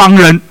外邦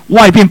人、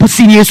外边不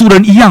信耶稣的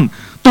人一样，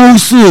都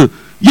是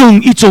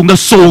用一种的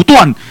手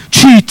段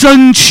去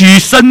争取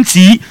升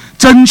级、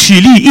争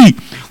取利益？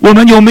我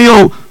们有没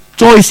有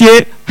做一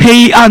些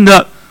黑暗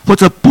的或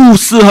者不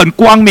是很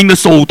光明的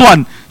手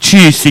段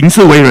去行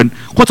事为人？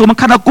或者我们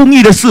看到公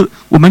义的事，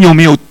我们有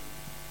没有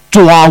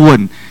抓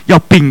稳，要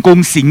秉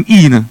公行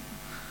义呢？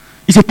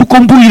一些不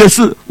公不义的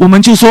事，我们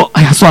就说：“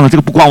哎呀，算了，这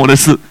个不关我的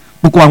事，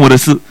不关我的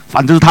事，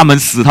反正是他们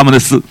死他们的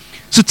事。”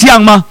是这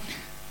样吗？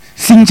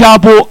新加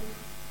坡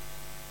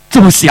这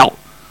么小，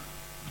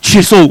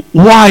却受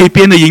外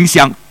边的影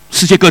响，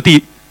世界各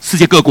地、世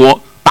界各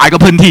国打一个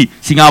喷嚏，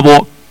新加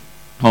坡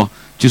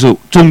就是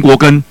中国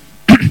跟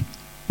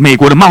美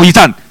国的贸易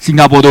战，新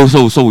加坡都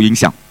受影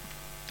响。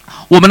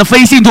我们的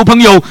非信徒朋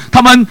友，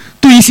他们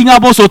对于新加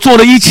坡所做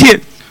的一切，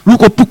如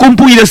果不公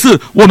不义的事，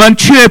我们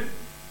却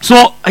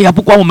说：“哎呀，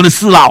不关我们的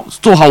事啦，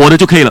做好我的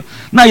就可以了。”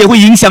那也会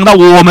影响到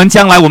我们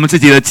将来我们自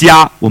己的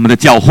家、我们的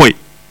教会。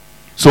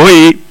所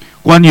以，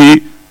关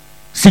于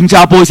新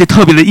加坡一些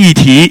特别的议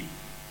题，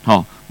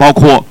包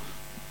括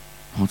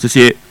这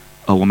些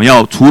我们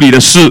要处理的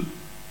事，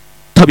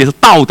特别是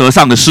道德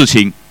上的事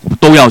情，我们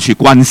都要去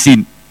关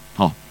心。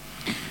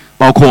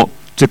包括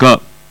这个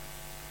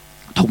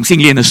同性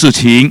恋的事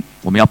情，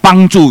我们要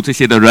帮助这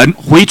些的人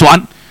回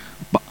转。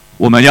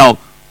我们要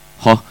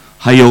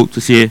还有这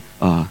些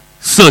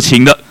色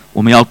情的，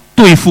我们要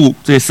对付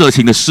这些色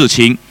情的事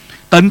情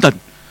等等。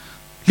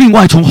另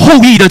外，从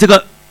后裔的这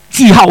个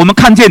记号，我们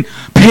看见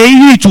培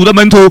育主的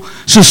门徒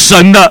是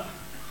神的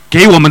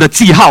给我们的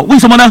记号。为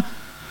什么呢？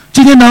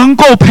今天能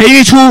够培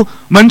育出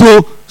门徒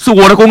是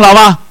我的功劳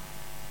吗？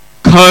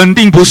肯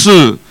定不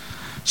是，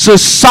是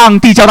上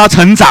帝叫他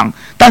成长，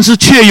但是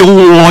却有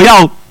我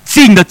要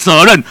尽的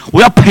责任，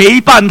我要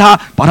陪伴他，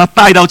把他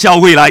带到教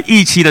会来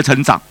一起的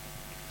成长。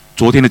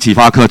昨天的启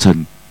发课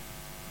程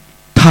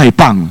太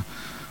棒了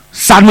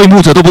，3位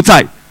牧者都不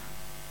在，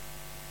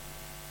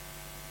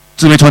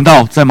志伟传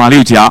道在马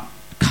六甲，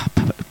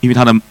因为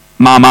他的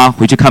妈妈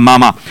回去看妈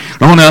妈，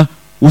然后呢，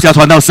吴霞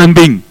传道生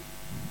病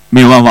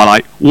没有办法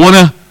来，我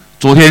呢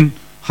昨天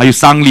还有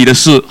丧礼的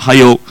事，还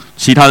有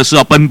其他的事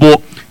要奔波，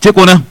结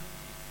果呢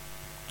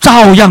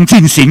照样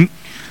进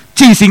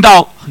行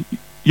到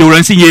有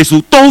人信耶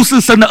稣，都是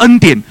神的恩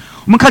典。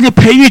我们看见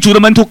培育主的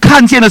门徒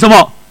看见了什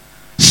么？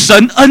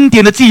神恩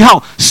典的记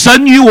号，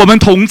神与我们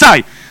同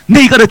在。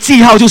那个的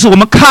记号就是我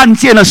们看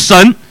见了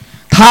神，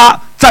他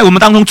在我们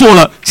当中做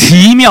了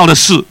奇妙的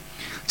事。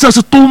这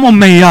是多么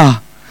美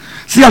啊！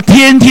是要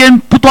天天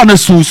不断的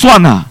数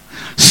算啊，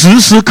时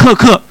时刻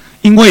刻，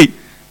因为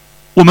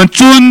我们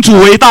尊主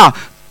为大，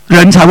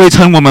人才会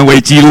称我们为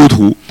基督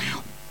徒。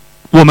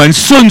我们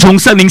顺从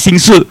圣灵行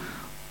事，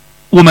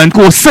我们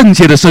过圣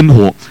洁的生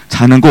活，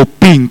才能够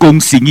秉公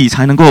行义，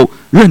才能够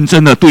认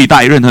真的对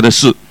待任何的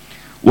事。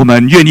我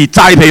们愿意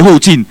栽培后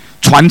进，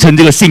传承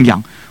这个信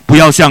仰，不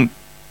要像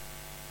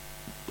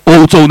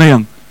欧洲那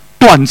样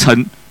断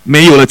层，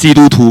没有了基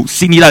督徒，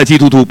新一代的基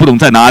督徒不懂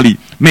在哪里。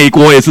美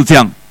国也是这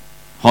样，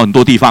很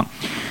多地方。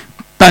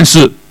但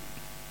是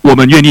我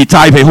们愿意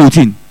栽培后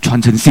进，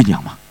传承信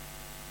仰吗？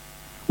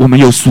我们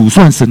有数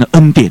算神的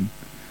恩典，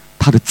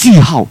他的记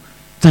号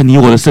在你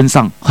我的身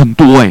上很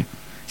多哎。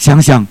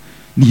想想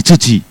你自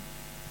己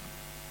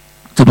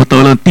怎么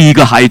得了第一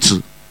个孩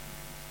子，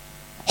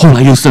后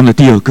来又生了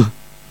第二个，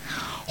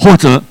或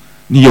者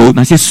你有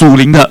那些属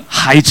灵的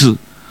孩子，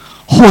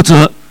或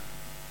者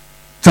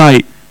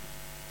在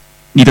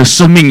你的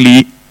生命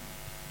里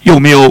有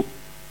没有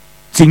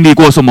经历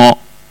过什么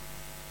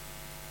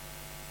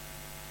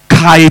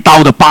开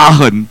刀的疤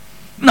痕，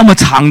那么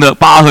长的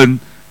疤痕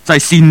在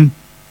心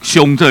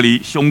胸这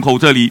里、胸口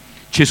这里，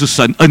却是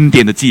神恩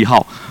典的记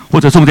号，或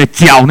者是我们在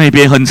脚那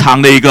边很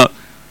长的一个，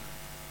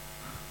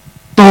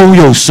都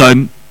有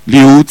神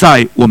留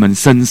在我们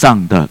身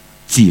上的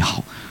记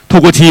号。透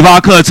过启发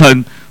课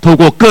程，透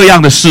过各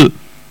样的事，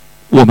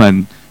我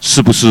们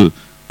是不是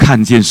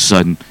看见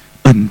神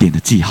恩典的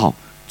记号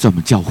在我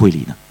们教会里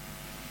呢？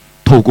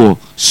透过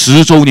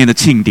10周年的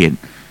庆典，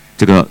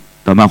这个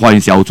德曼花园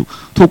小组，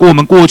透过我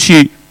们过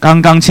去刚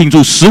刚庆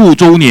祝15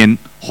周年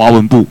华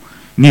文部，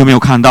你有没有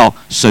看到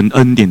神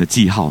恩典的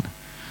记号呢？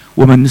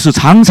我们是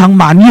常常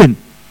埋怨，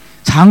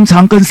常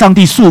常跟上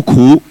帝诉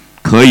苦，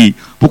可以，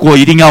不过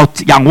一定要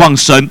仰望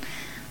神。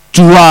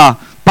主啊，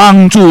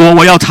帮助我，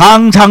我要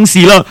常常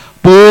喜乐，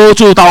不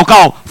住祷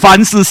告，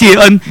凡事谢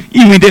恩，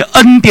因为你的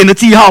恩典的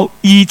记号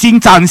已经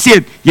展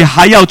现，也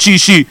还要继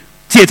续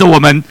借着我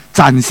们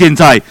展现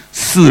在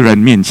世人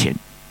面前。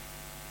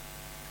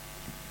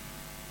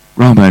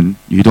让我们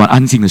有一段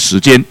安静的时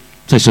间，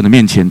在神的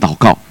面前祷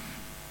告，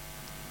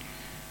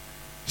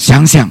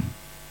想想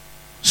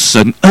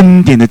神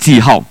恩典的记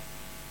号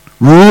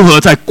如何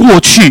在过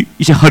去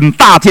一些很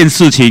大件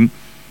事情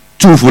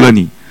祝福了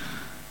你，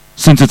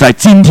甚至在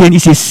今天一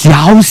些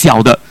小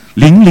小的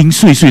零零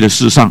碎碎的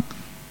事上，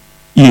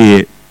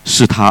也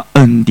是他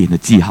恩典的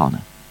记号呢？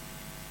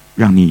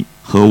让你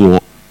和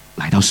我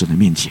来到神的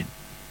面前，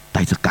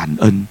带着感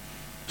恩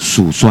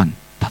数算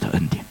他的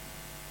恩典。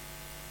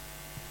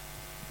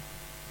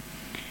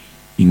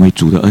因为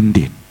主的恩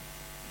典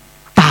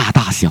大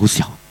大小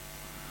小，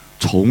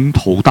从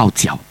头到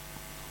脚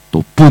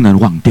都不能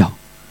忘掉，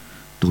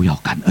都要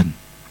感恩。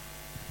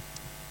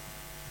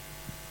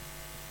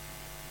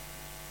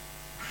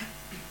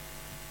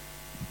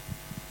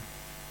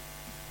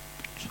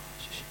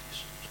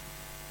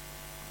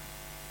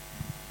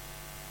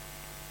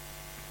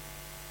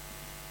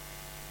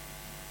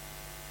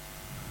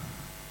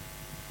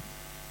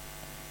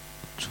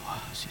主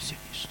啊，谢谢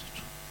你，是的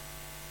主。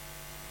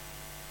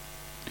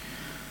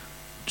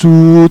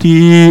主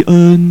的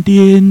恩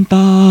典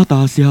大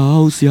大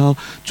小小，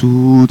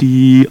主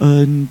的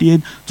恩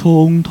典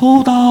从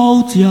头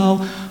到脚，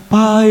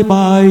白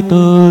白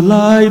的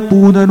来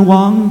不能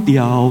忘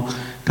掉，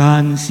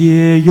感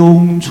谢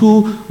涌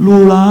出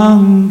如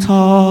浪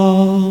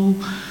潮。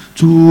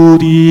主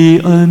的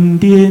恩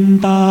典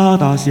大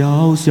大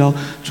小小，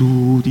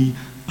主的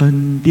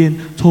恩典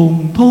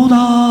从头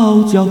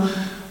到脚，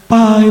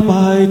白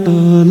白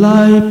的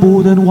来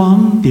不能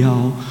忘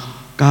掉，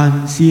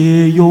感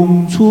谢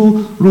涌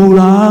出如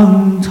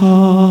浪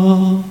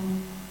潮。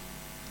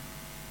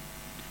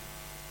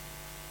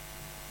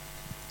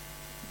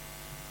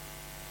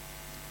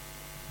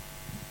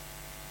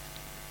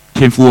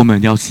天父，我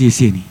们要谢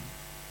谢你，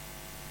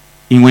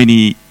因为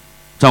你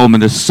在我们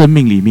的生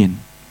命里面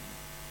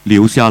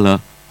留下了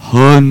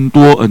很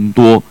多很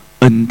多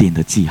恩典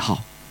的记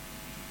号。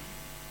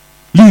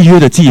立约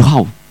的记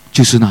号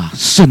就是那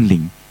圣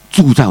灵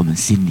住在我们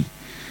心里，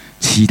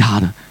其他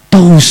的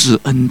都是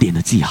恩典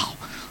的记号，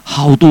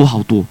好多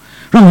好多，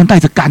让我们带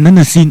着感恩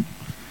的心，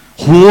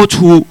活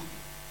出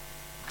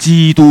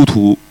基督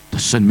徒的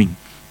生命，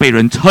被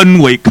人称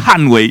为、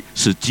看为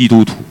是基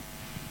督徒，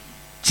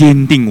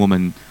坚定我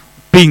们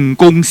秉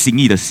公行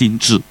义的心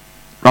志，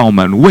让我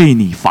们为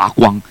你发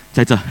光，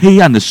在这黑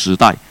暗的时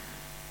代，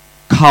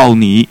靠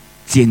你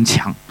坚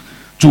强。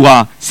主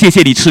啊，谢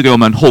谢你赐给我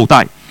们后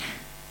代，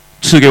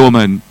赐给我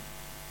们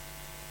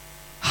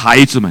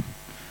孩子们。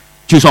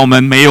就算我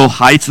们没有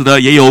孩子的，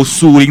也有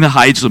属灵的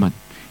孩子们，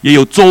也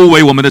有周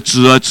围我们的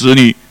侄儿侄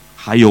女，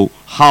还有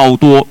好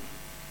多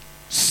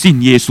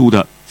信耶稣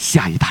的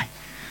下一代，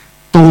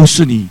都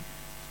是你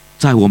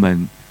在我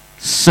们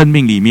生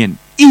命里面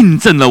印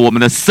证了我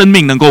们的生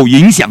命能够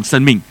影响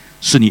生命，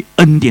是你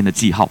恩典的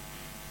记号。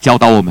教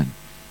导我们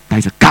带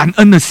着感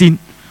恩的心，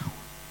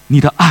你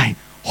的爱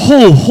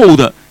厚厚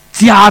的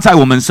加在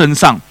我们身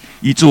上，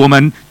以致我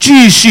们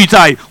继续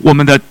在我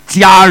们的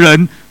家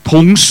人、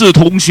同事、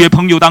同学、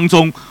朋友当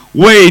中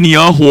为你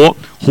而活，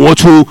活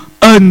出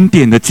恩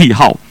典的记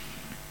号。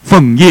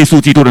奉耶稣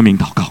基督的名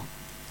祷告，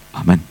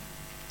阿们。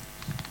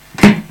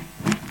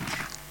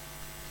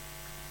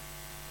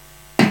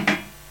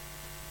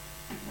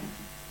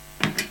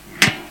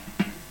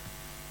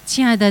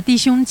亲爱的弟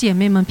兄姐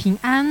妹们平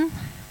安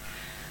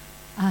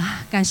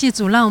感谢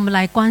主让我们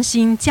来关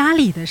心家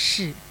里的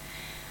事。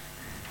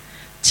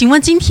请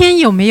问今天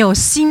有没有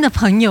新的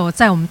朋友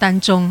在我们当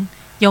中？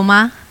有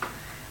吗？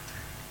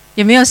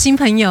有没有新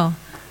朋友？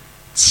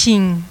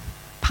请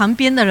旁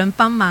边的人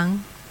帮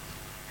忙。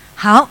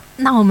好，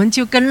那我们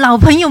就跟老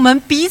朋友们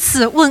彼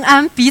此问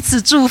安，彼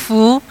此祝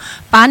福，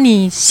把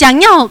你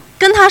想要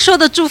跟他说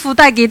的祝福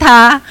带给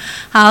他。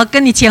好，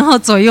跟你前后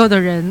左右的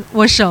人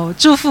握手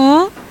祝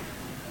福。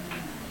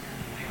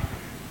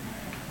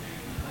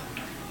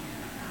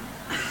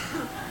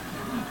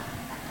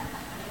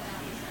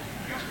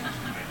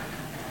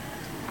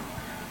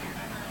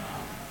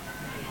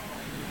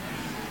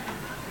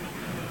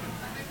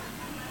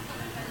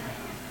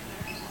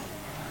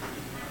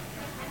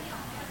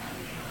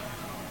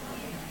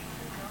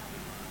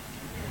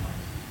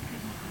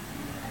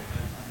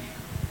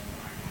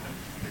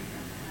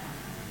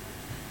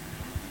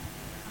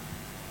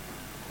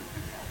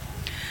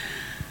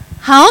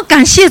好，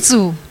感谢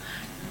主。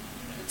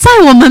在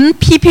我们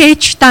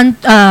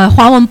PPH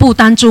华文部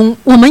当中，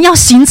我们要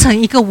形成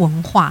一个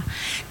文化，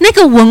那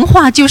个文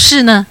化就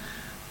是呢，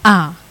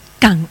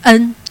感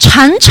恩，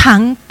常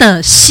常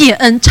的谢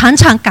恩，常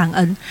常感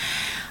恩。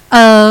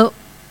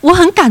我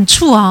很感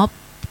触啊，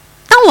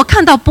当我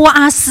看到波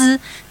阿斯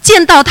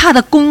见到他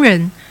的工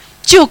人，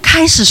就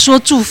开始说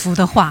祝福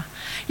的话。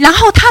然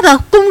后他的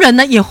工人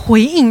呢也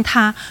回应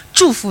他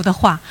祝福的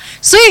话，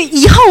所以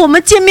以后我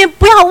们见面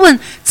不要问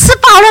吃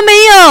饱了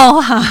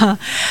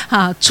没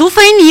有，除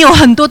非你有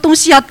很多东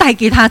西要带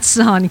给他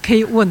吃你可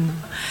以问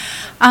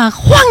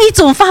换一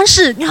种方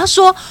式，你要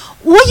说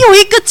我有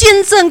一个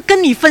见证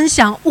跟你分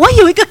享，我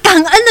有一个感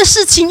恩的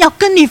事情要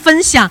跟你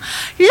分享，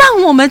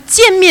让我们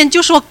见面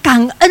就说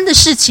感恩的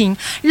事情。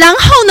然后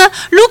呢，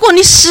如果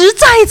你实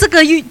在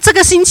这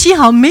个星期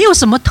没有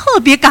什么特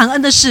别感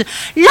恩的事，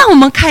让我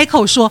们开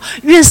口说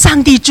愿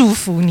上帝祝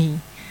福你，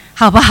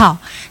好不好？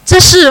这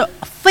是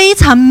非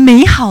常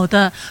美好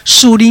的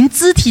属灵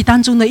肢体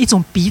当中的一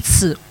种彼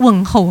此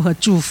问候和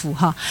祝福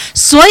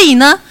所以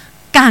呢，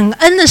感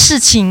恩的事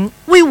情，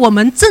为我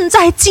们正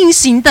在进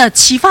行的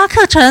启发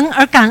课程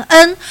而感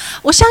恩。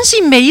我相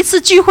信每一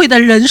次聚会的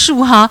人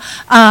数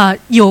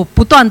有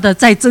不断的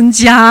在增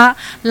加。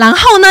然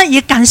后呢，也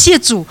感谢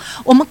主，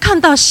我们看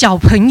到小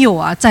朋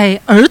友在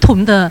儿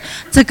童的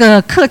这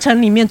个课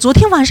程里面，昨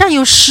天晚上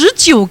有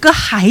19个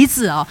孩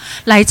子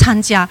来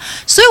参加。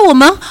所以我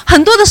们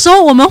很多的时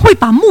候，我们会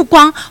把目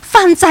光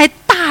放在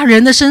大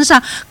人的身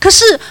上，可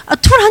是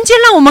突然间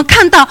让我们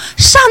看到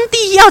上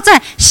帝要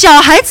在小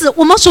孩子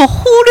我们所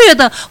忽略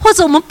的或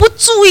者我们不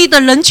注意的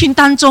人群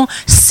当中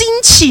兴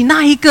起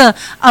那一个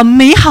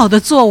美好的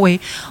作为。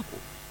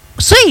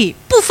所以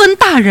不分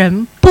大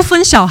人不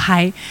分小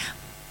孩，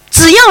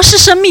只要是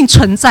生命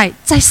存在，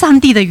在上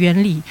帝的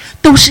原理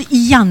都是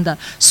一样的。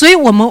所以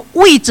我们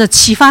为着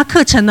启发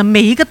课程的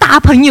每一个大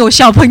朋友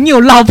小朋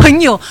友老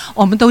朋友，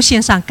我们都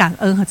献上感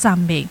恩和赞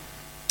美。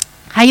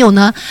还有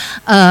呢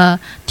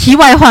题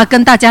外话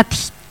跟大家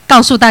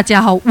告诉大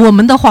家我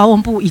们的华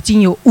文部已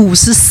经有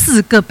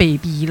54个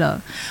baby 了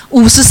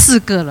，54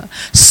个了。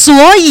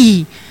所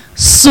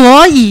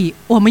以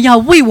我们要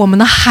为我们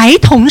的孩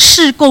童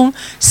事工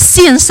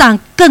献上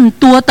更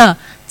多的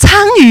参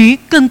与，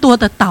更多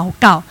的祷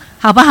告，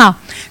好不好？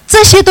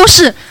这些都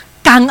是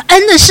感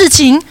恩的事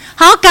情。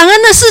好，感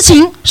恩的事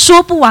情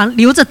说不完，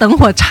留着等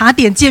会儿茶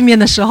点见面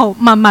的时候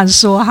慢慢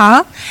说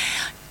哈。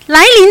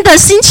来临的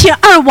星期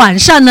二晚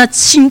上呢，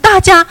请大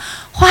家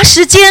花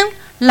时间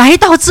来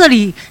到这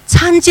里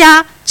参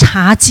加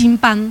查经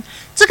班。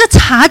这个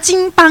查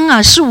经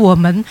班是我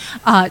们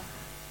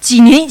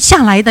几年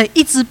下来的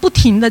一直不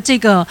停的这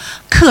个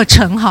课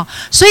程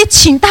所以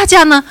请大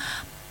家呢，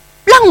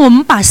让我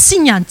们把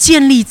信仰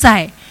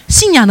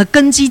的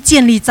根基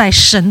建立在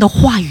神的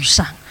话语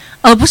上，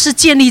而不是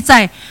建立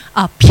在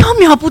飘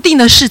渺不定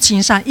的事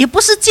情上，也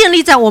不是建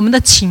立在我们的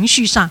情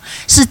绪上，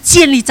是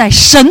建立在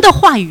神的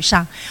话语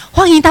上。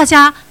欢迎大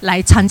家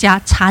来参加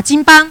查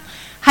经班。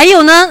还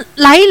有呢，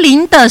来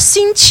临的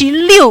星期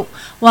六，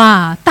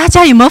哇，大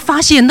家有没有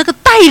发现那个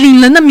带领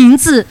人的名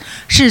字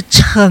是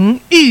陈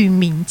玉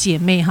敏姐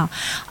妹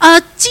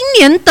今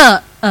年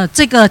的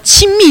这个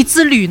亲密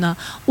之旅呢，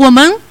我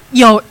们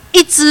有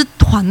一支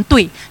团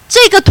队，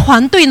这个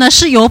团队呢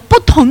是由不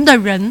同的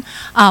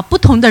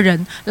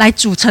人来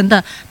组成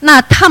的。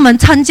那他们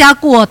参加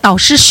过导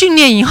师训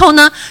练以后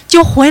呢，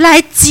就回来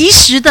及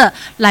时的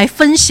来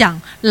分享，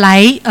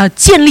来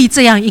建立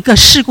这样一个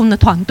事工的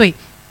团队。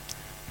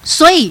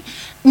所以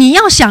你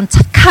要想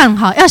看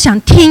要想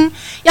听，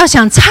要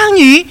想参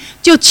与，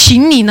就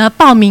请你呢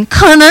报名。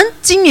可能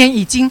今年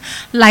已经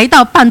来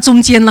到半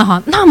中间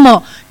了那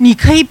么你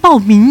可以报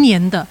明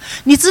年的。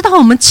你知道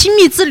我们亲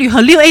密之旅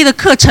和6A 的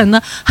课程呢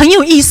很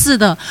有意思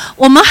的，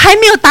我们还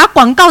没有打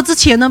广告之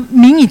前呢，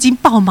名已经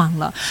爆满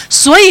了。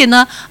所以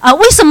呢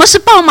为什么是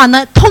爆满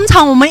呢？通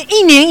常我们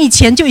1年以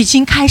前就已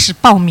经开始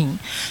报名，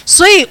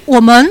所以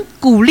我们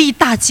鼓励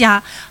大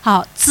家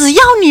只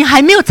要你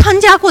还没有参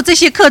加过这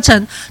些课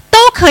程，都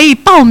可以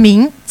报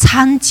名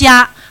参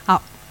加。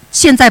好，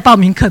现在报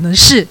名可能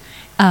是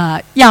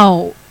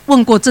要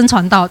问过真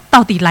传道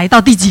到底来到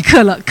第几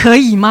课了，可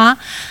以吗？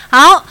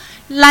好，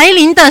来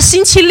临的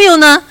星期六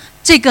呢，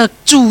这个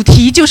主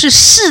题就是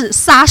是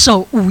杀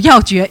手五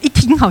要诀，一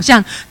听好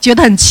像觉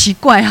得很奇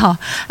怪哈，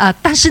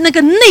但是那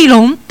个内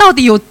容到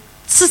底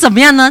是怎么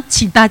样呢？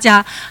请大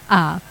家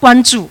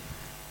关注。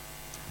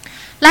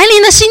来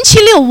临的星期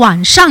六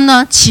晚上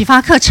呢，启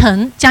发课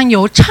程将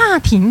由岔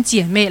婷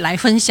姐妹来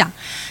分享，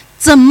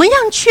怎么样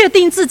确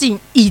定自己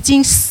已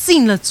经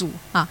信了主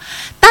啊？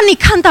当你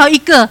看到一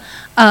个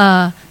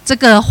这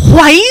个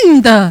怀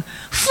孕的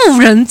妇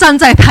人站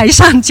在台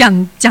上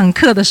讲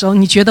课的时候，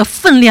你觉得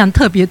分量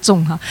特别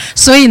重哈，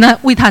所以呢，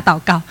为她祷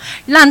告，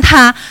让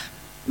她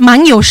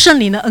满有圣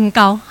灵的恩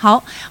膏。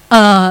好，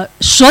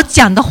所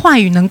讲的话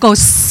语能够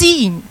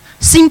吸引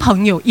新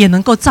朋友，也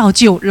能够造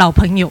就老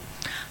朋友。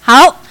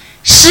好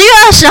，10月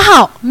20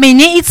号，每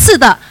年一次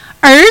的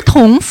儿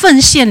童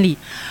奉献礼。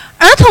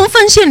儿童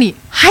奉献礼，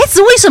孩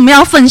子为什么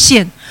要奉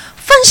献？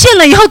奉献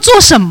了以后做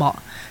什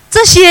么？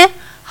这些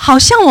好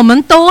像我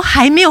们都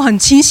还没有很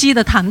清晰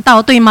的谈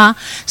到，对吗？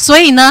所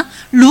以呢，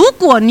如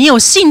果你有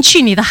兴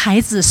趣，你的孩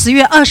子10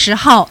月20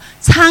号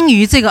参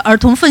与这个儿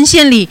童奉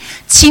献礼，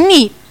请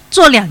你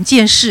做2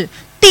件事：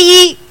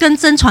第一，跟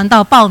真传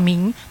道报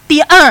名；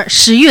第二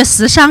，10月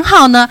13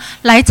号呢，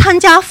来参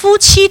加夫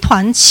妻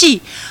团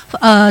契。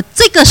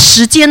这个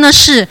时间呢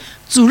是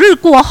主日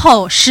过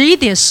后11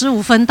点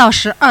15分到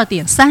12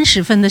点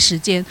30分的时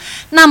间。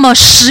那么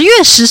10月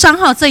13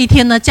号这一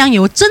天呢，将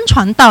由真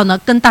传道呢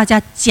跟大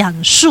家讲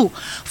述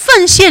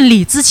奉献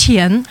礼之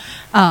前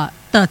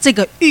的这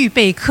个预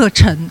备课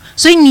程。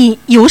所以你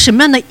有什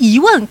么样的疑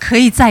问，可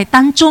以在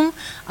当中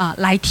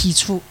来提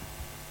出。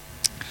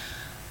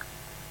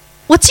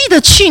我记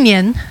得去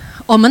年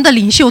我们的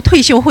领袖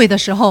退休会的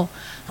时候，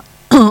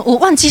我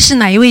忘记是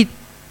哪一位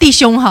弟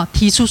兄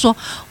提出说，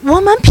我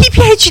们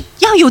PPH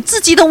要有自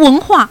己的文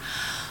化。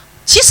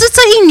其实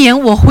这一年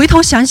我回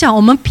头想想，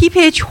我们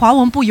PPH 华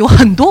文部有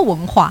很多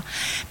文化，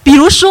比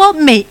如说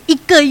每一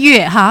个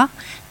月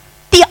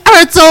第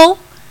2周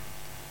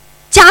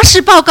家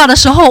事报告的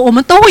时候，我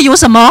们都会有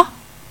什么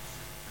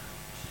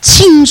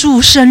庆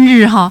祝生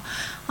日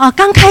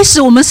刚开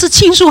始我们是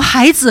庆祝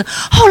孩子，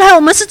后来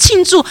我们是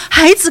庆祝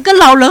孩子跟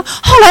老人，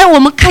后来我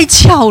们开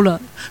窍了，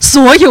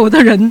所有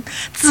的人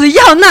只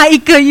要那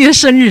1个月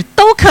生日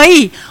都可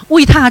以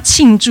为他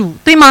庆祝，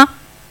对吗？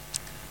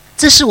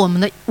这是我们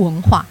的文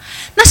化。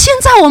那现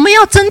在我们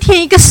要增添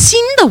一个新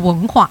的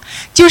文化，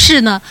就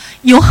是呢，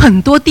有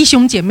很多弟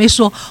兄姐妹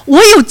说，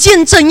我有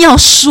见证要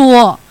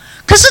说，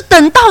可是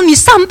等到你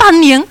上半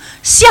年、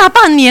下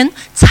半年，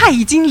菜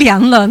已经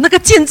凉了，那个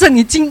见证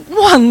已经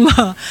忘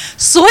了。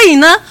所以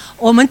呢，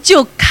我们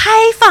就开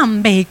放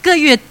每个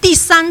月第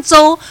3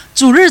周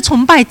主日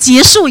崇拜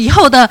结束以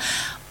后的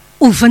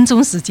5分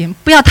钟时间，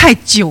不要太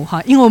久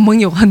因为我们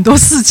有很多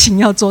事情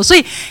要做，所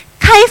以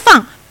开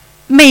放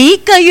每一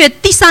个月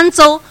第3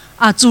周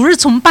主日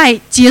崇拜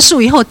结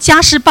束以后，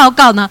家事报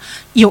告呢，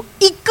有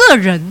1个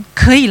人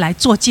可以来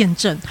做见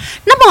证。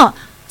那么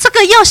这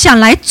个要想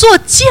来做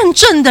见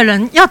证的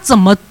人要怎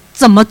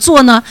么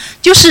做呢？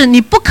就是你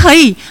不可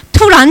以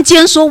突然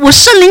间说，我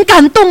圣灵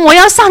感动，我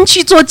要上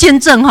去做见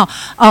证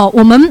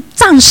我们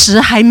暂时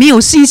还没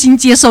有信心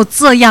接受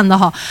这样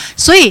的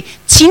所以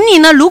请你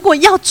呢，如果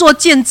要做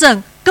见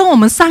证，跟我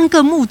们3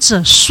个牧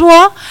者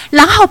说，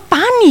然后把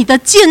你的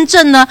见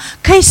证呢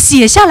可以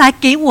写下来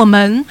给我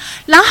们。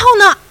然后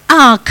呢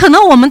可能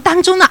我们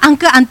当中的安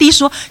哥安弟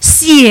说，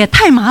写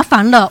太麻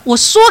烦了，我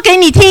说给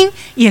你听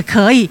也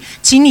可以，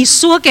请你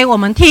说给我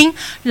们听，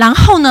然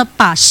后呢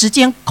把时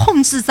间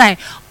控制在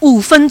5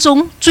分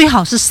钟，最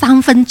好是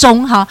3分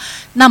钟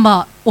那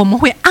么我们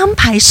会安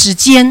排时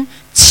间，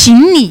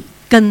请你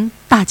跟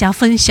大家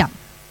分享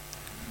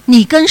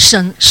你跟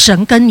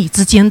神跟你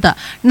之间的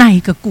那一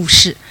个故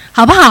事，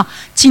好不好？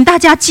请大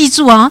家记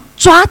住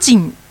抓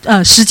紧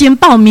时间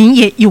报名，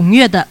也踊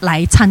跃的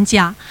来参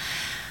加。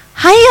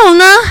还有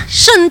呢，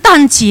圣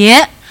诞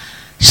节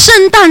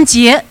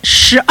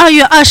12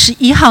月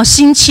21号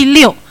星期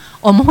六，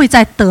我们会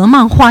在德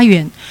曼花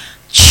园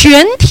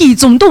全体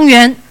总动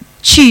员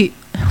去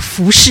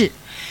服侍。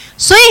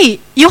所以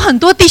有很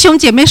多弟兄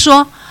姐妹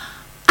说，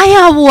哎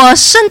呀，我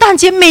圣诞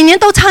节每年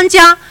都参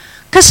加，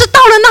可是到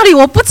了那里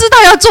我不知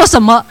道要做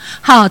什么，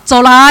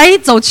走来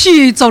走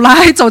去，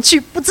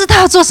不知道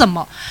要做什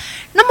么。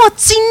那么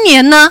今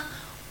年呢，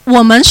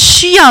我们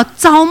需要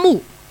招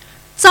募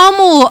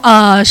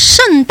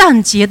圣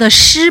诞节的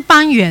诗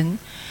班员。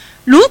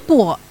如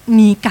果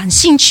你感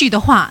兴趣的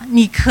话，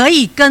你可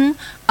以跟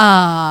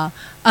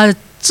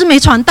知美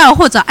传道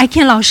或者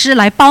ICAN 老师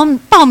来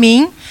报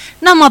名。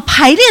那么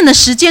排练的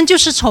时间就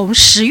是从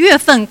10月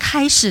份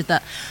开始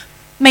的，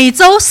每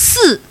周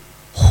4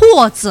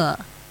或者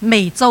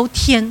每周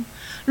天。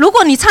如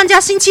果你参加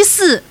星期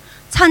4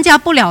参加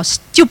不了，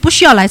就不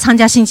需要来参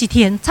加星期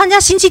天；参加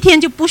星期天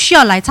就不需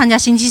要来参加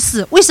星期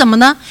4。为什么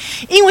呢？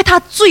因为它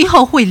最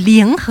后会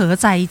联合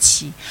在一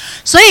起。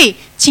所以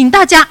请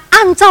大家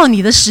按照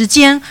你的时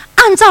间，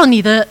按照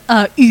你的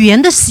语言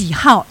的喜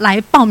好来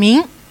报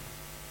名。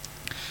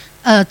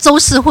周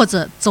四或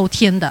者周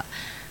天的。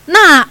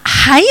那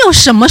还有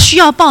什么需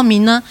要报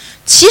名呢？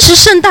其实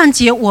圣诞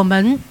节我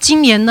们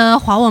今年呢，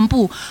华文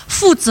部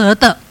负责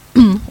的，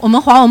我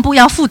们华文部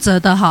要负责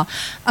的哈，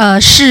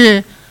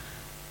是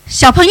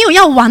小朋友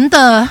要玩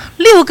的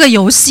6个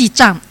游戏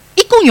站，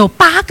一共有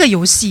8个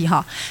游戏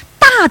哈。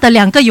大的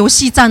2个游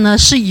戏站呢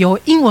是由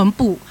英文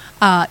部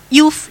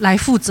Youth 来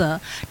负责，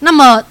那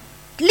么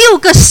6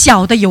个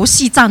小的游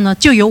戏站呢，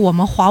就由我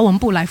们华文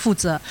部来负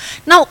责。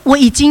那我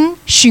已经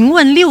询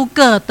问6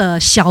个的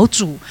小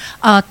组，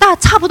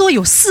差不多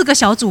有4个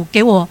小组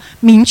给我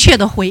明确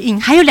的回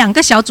应，还有2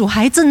个小组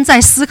还正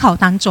在思考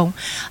当中。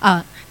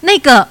那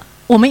个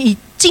我们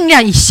尽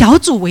量以小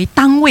组为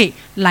单位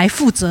来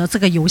负责这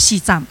个游戏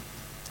站。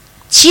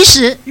其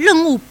实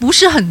任务不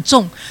是很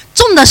重，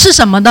重的是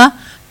什么呢？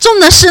重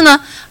的是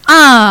呢，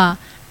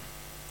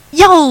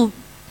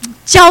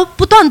要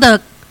不断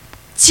的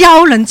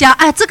教人家，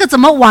这个怎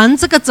么玩，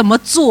这个怎么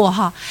做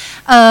哈。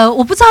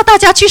我不知道大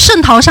家去圣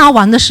淘沙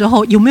玩的时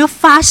候有没有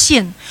发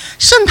现，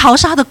圣淘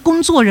沙的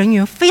工作人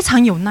员非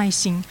常有耐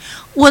心。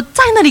我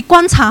在那里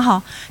观察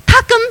哈，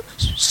他跟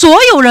所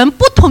有人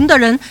不同的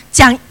人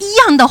讲一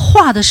样的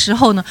话的时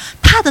候呢，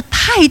他的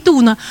态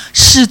度呢，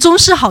始终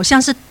是好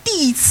像是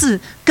第一次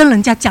跟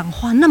人家讲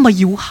话那么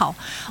友好。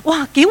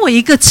哇，给我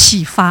一个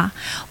启发。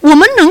我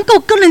们能够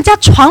跟人家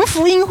传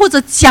福音或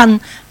者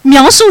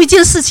描述一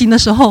件事情的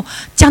时候，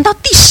讲到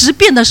第10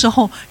遍的时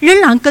候，仍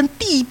然跟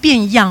第1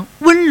遍一样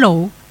温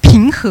柔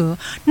平和，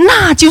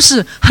那就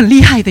是很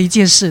厉害的一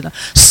件事了。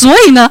所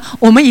以呢，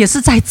我们也是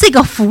在这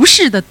个服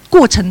事的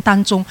过程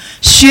当中，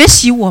学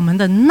习我们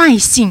的耐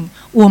性，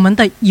我们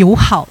的友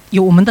好，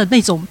有我们的那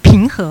种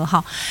平和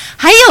哈。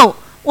还有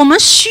我们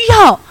需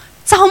要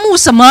招募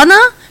什么呢？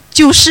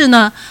就是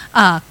呢，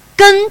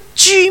跟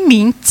居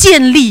民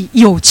建立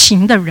友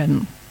情的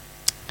人。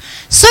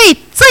所以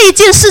这一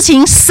件事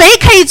情谁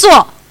可以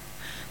做？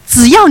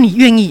只要你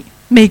愿意，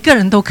每个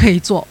人都可以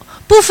做，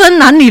不分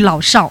男女老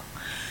少。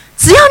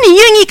只要你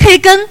愿意，可以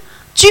跟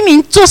居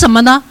民做什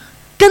么呢？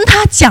跟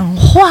他讲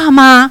话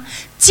吗？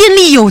建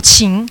立友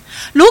情。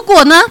如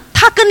果呢，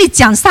他跟你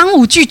讲3、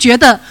5句，觉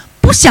得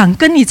不想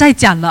跟你再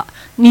讲了，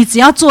你只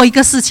要做一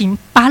个事情，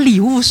把礼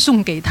物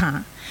送给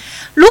他。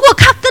如果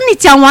他跟你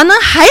讲完呢，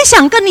还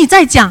想跟你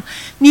再讲，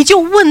你就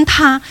问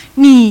他：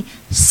你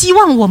希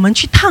望我们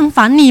去探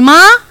访你吗？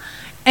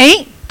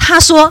他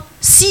说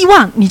希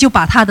望，你就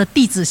把他的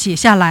地址写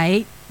下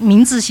来，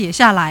名字写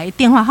下来，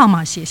电话号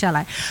码写下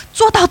来。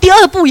做到第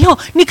2步以后，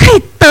你可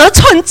以得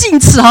寸进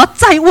尺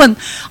再问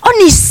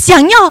你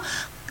想要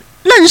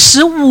认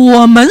识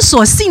我们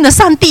所信的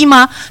上帝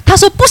吗？他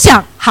说不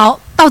想，好，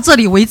到这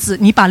里为止，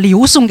你把礼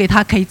物送给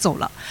他，可以走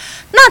了。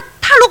那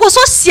他如果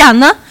说想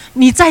呢，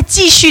你再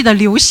继续的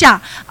留下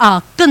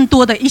更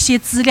多的一些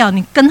资料，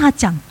你跟他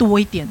讲多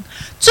一点。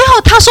最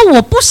后他说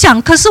我不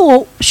想，可是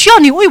我需要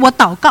你为我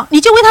祷告，你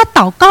就为他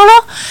祷告咯。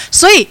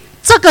所以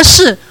这个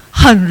是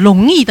很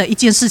容易的一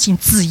件事情，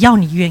只要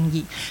你愿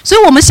意。所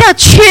以我们现在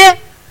缺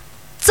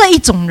这一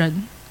种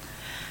人，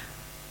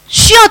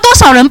需要多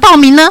少人报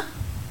名呢？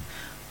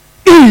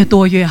越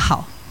多越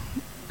好。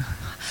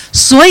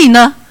所以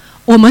呢，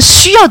我们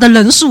需要的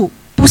人数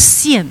不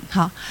限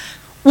哈。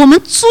我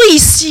们最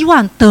希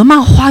望德曼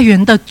花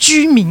园的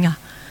居民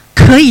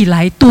可以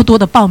来多多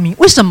的报名。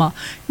为什么？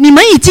你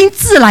们已经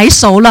自来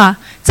熟了，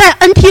在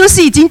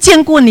NTUC 已经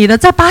见过你了，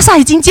在巴萨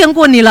已经见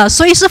过你了，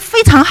所以是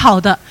非常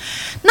好的。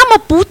那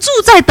么不住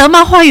在德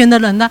曼花园的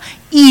人呢，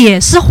也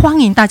是欢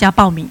迎大家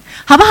报名，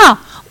好不好？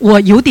我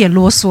有点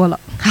啰嗦了，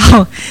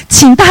好，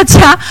请大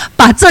家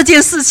把这件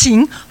事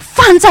情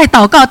放在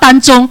祷告当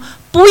中，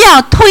不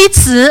要推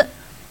迟，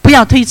不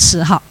要推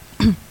迟哈。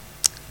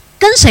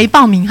跟谁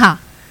报名哈？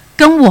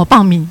跟我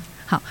报名。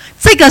好，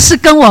这个是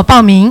跟我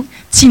报名，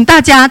请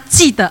大家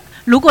记得，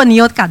如果你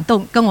有感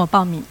动，跟我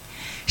报名。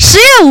10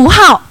月5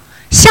号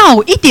下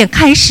午1点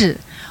开始，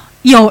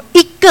有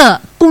一个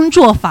工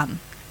作坊。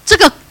这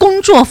个工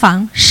作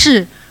坊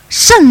是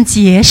圣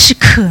洁是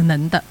可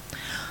能的。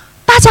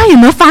大家有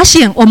没有发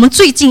现，我们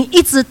最近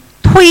一直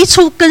推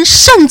出跟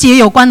圣洁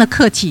有关的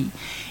课题？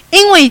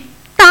因为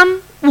当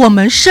我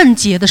们圣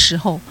洁的时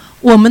候，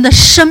我们的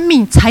生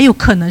命才有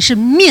可能是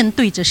面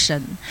对着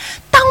神。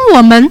当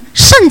我们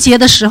圣洁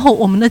的时候，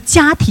我们的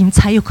家庭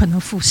才有可能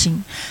复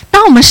兴。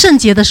当我们圣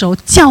洁的时候，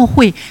教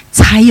会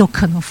才有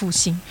可能复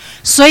兴。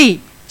所以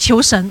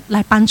求神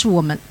来帮助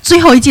我们。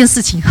最后一件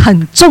事情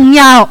很重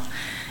要，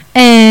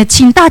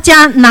请大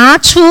家拿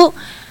出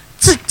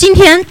今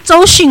天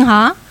周讯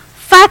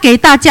发给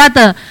大家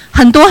的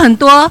很多很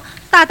多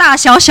大大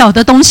小小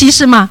的东西，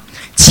是吗？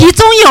其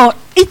中有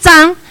一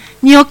张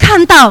你有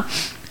看到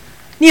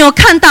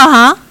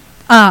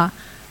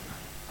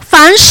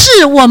凡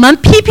是我们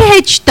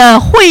PPH 的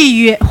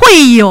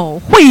会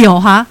友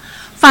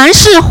凡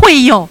是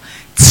会友，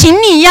请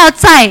你要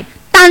在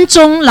当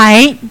中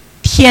来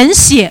填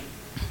写，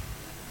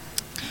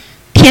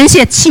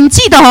请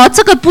记得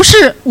这个不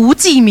是无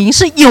记名，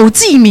是有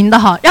记名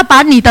的要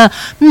把你的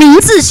名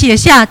字写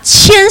下，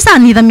签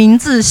上你的名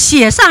字，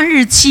写上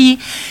日期，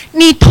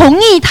你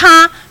同意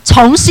他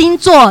重新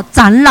做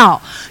长老，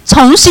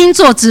重新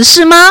做执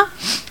事吗？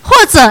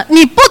或者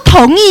你不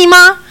同意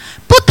吗？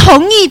不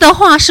同意的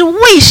话是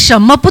为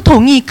什么不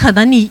同意？可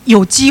能你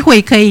有机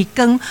会可以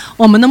跟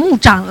我们的牧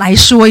长来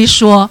说一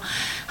说。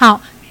好，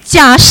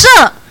假设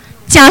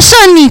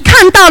你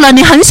看到了，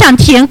你很想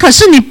填，可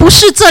是你不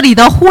是这里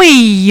的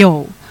会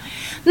友，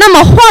那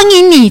么欢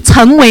迎你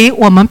成为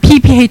我们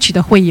PPH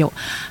的会友。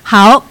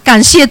好，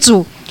感谢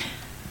主。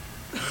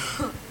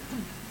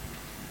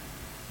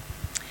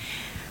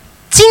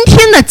今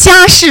天的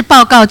家事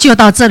报告就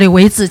到这里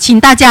为止，请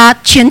大家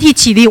全体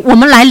起立，我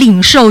们来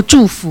领受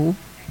祝福。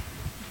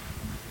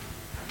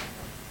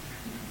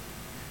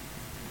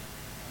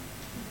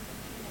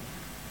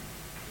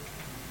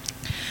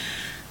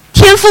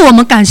天父，我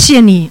们感谢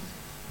你，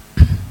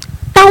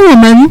当我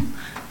们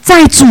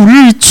在主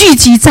日聚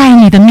集在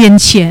你的面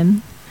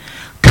前，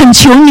恳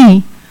求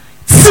你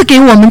赐给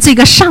我们这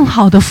个上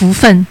好的福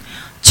分，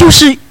就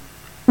是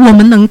我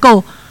们能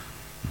够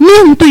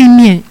面对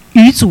面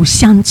与主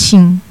相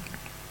亲。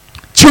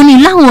求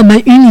你让我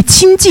们与你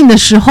亲近的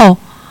时候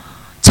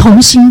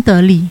重新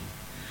得力，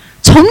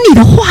从你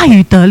的话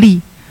语得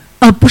力，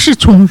而不是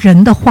从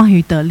人的话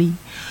语得力，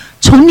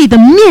从你的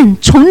面，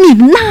从你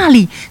的那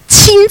里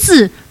亲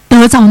自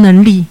得着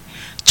能力。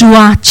主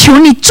啊，求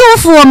你祝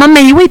福我们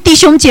每一位弟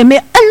兄姐妹，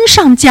恩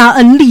上加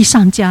恩，利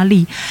上加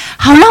利，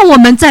好让我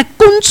们在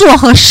工作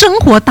和生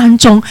活当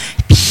中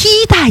披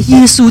戴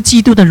耶稣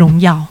基督的荣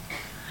耀。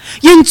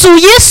愿主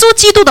耶稣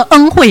基督的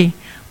恩惠、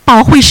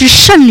保惠师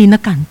圣灵的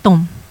感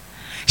动，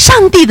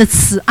上帝的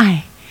慈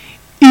爱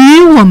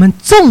与我们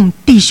众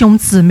弟兄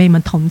姊妹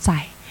们同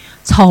在，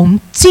从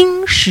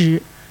今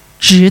时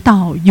直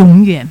到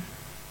永远。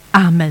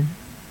阿们。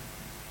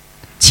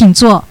请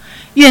坐，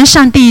愿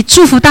上帝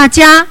祝福大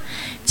家。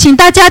请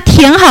大家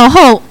填好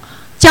后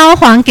交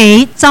还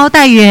给招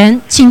待员，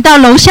请到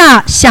楼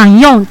下享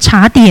用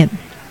茶点。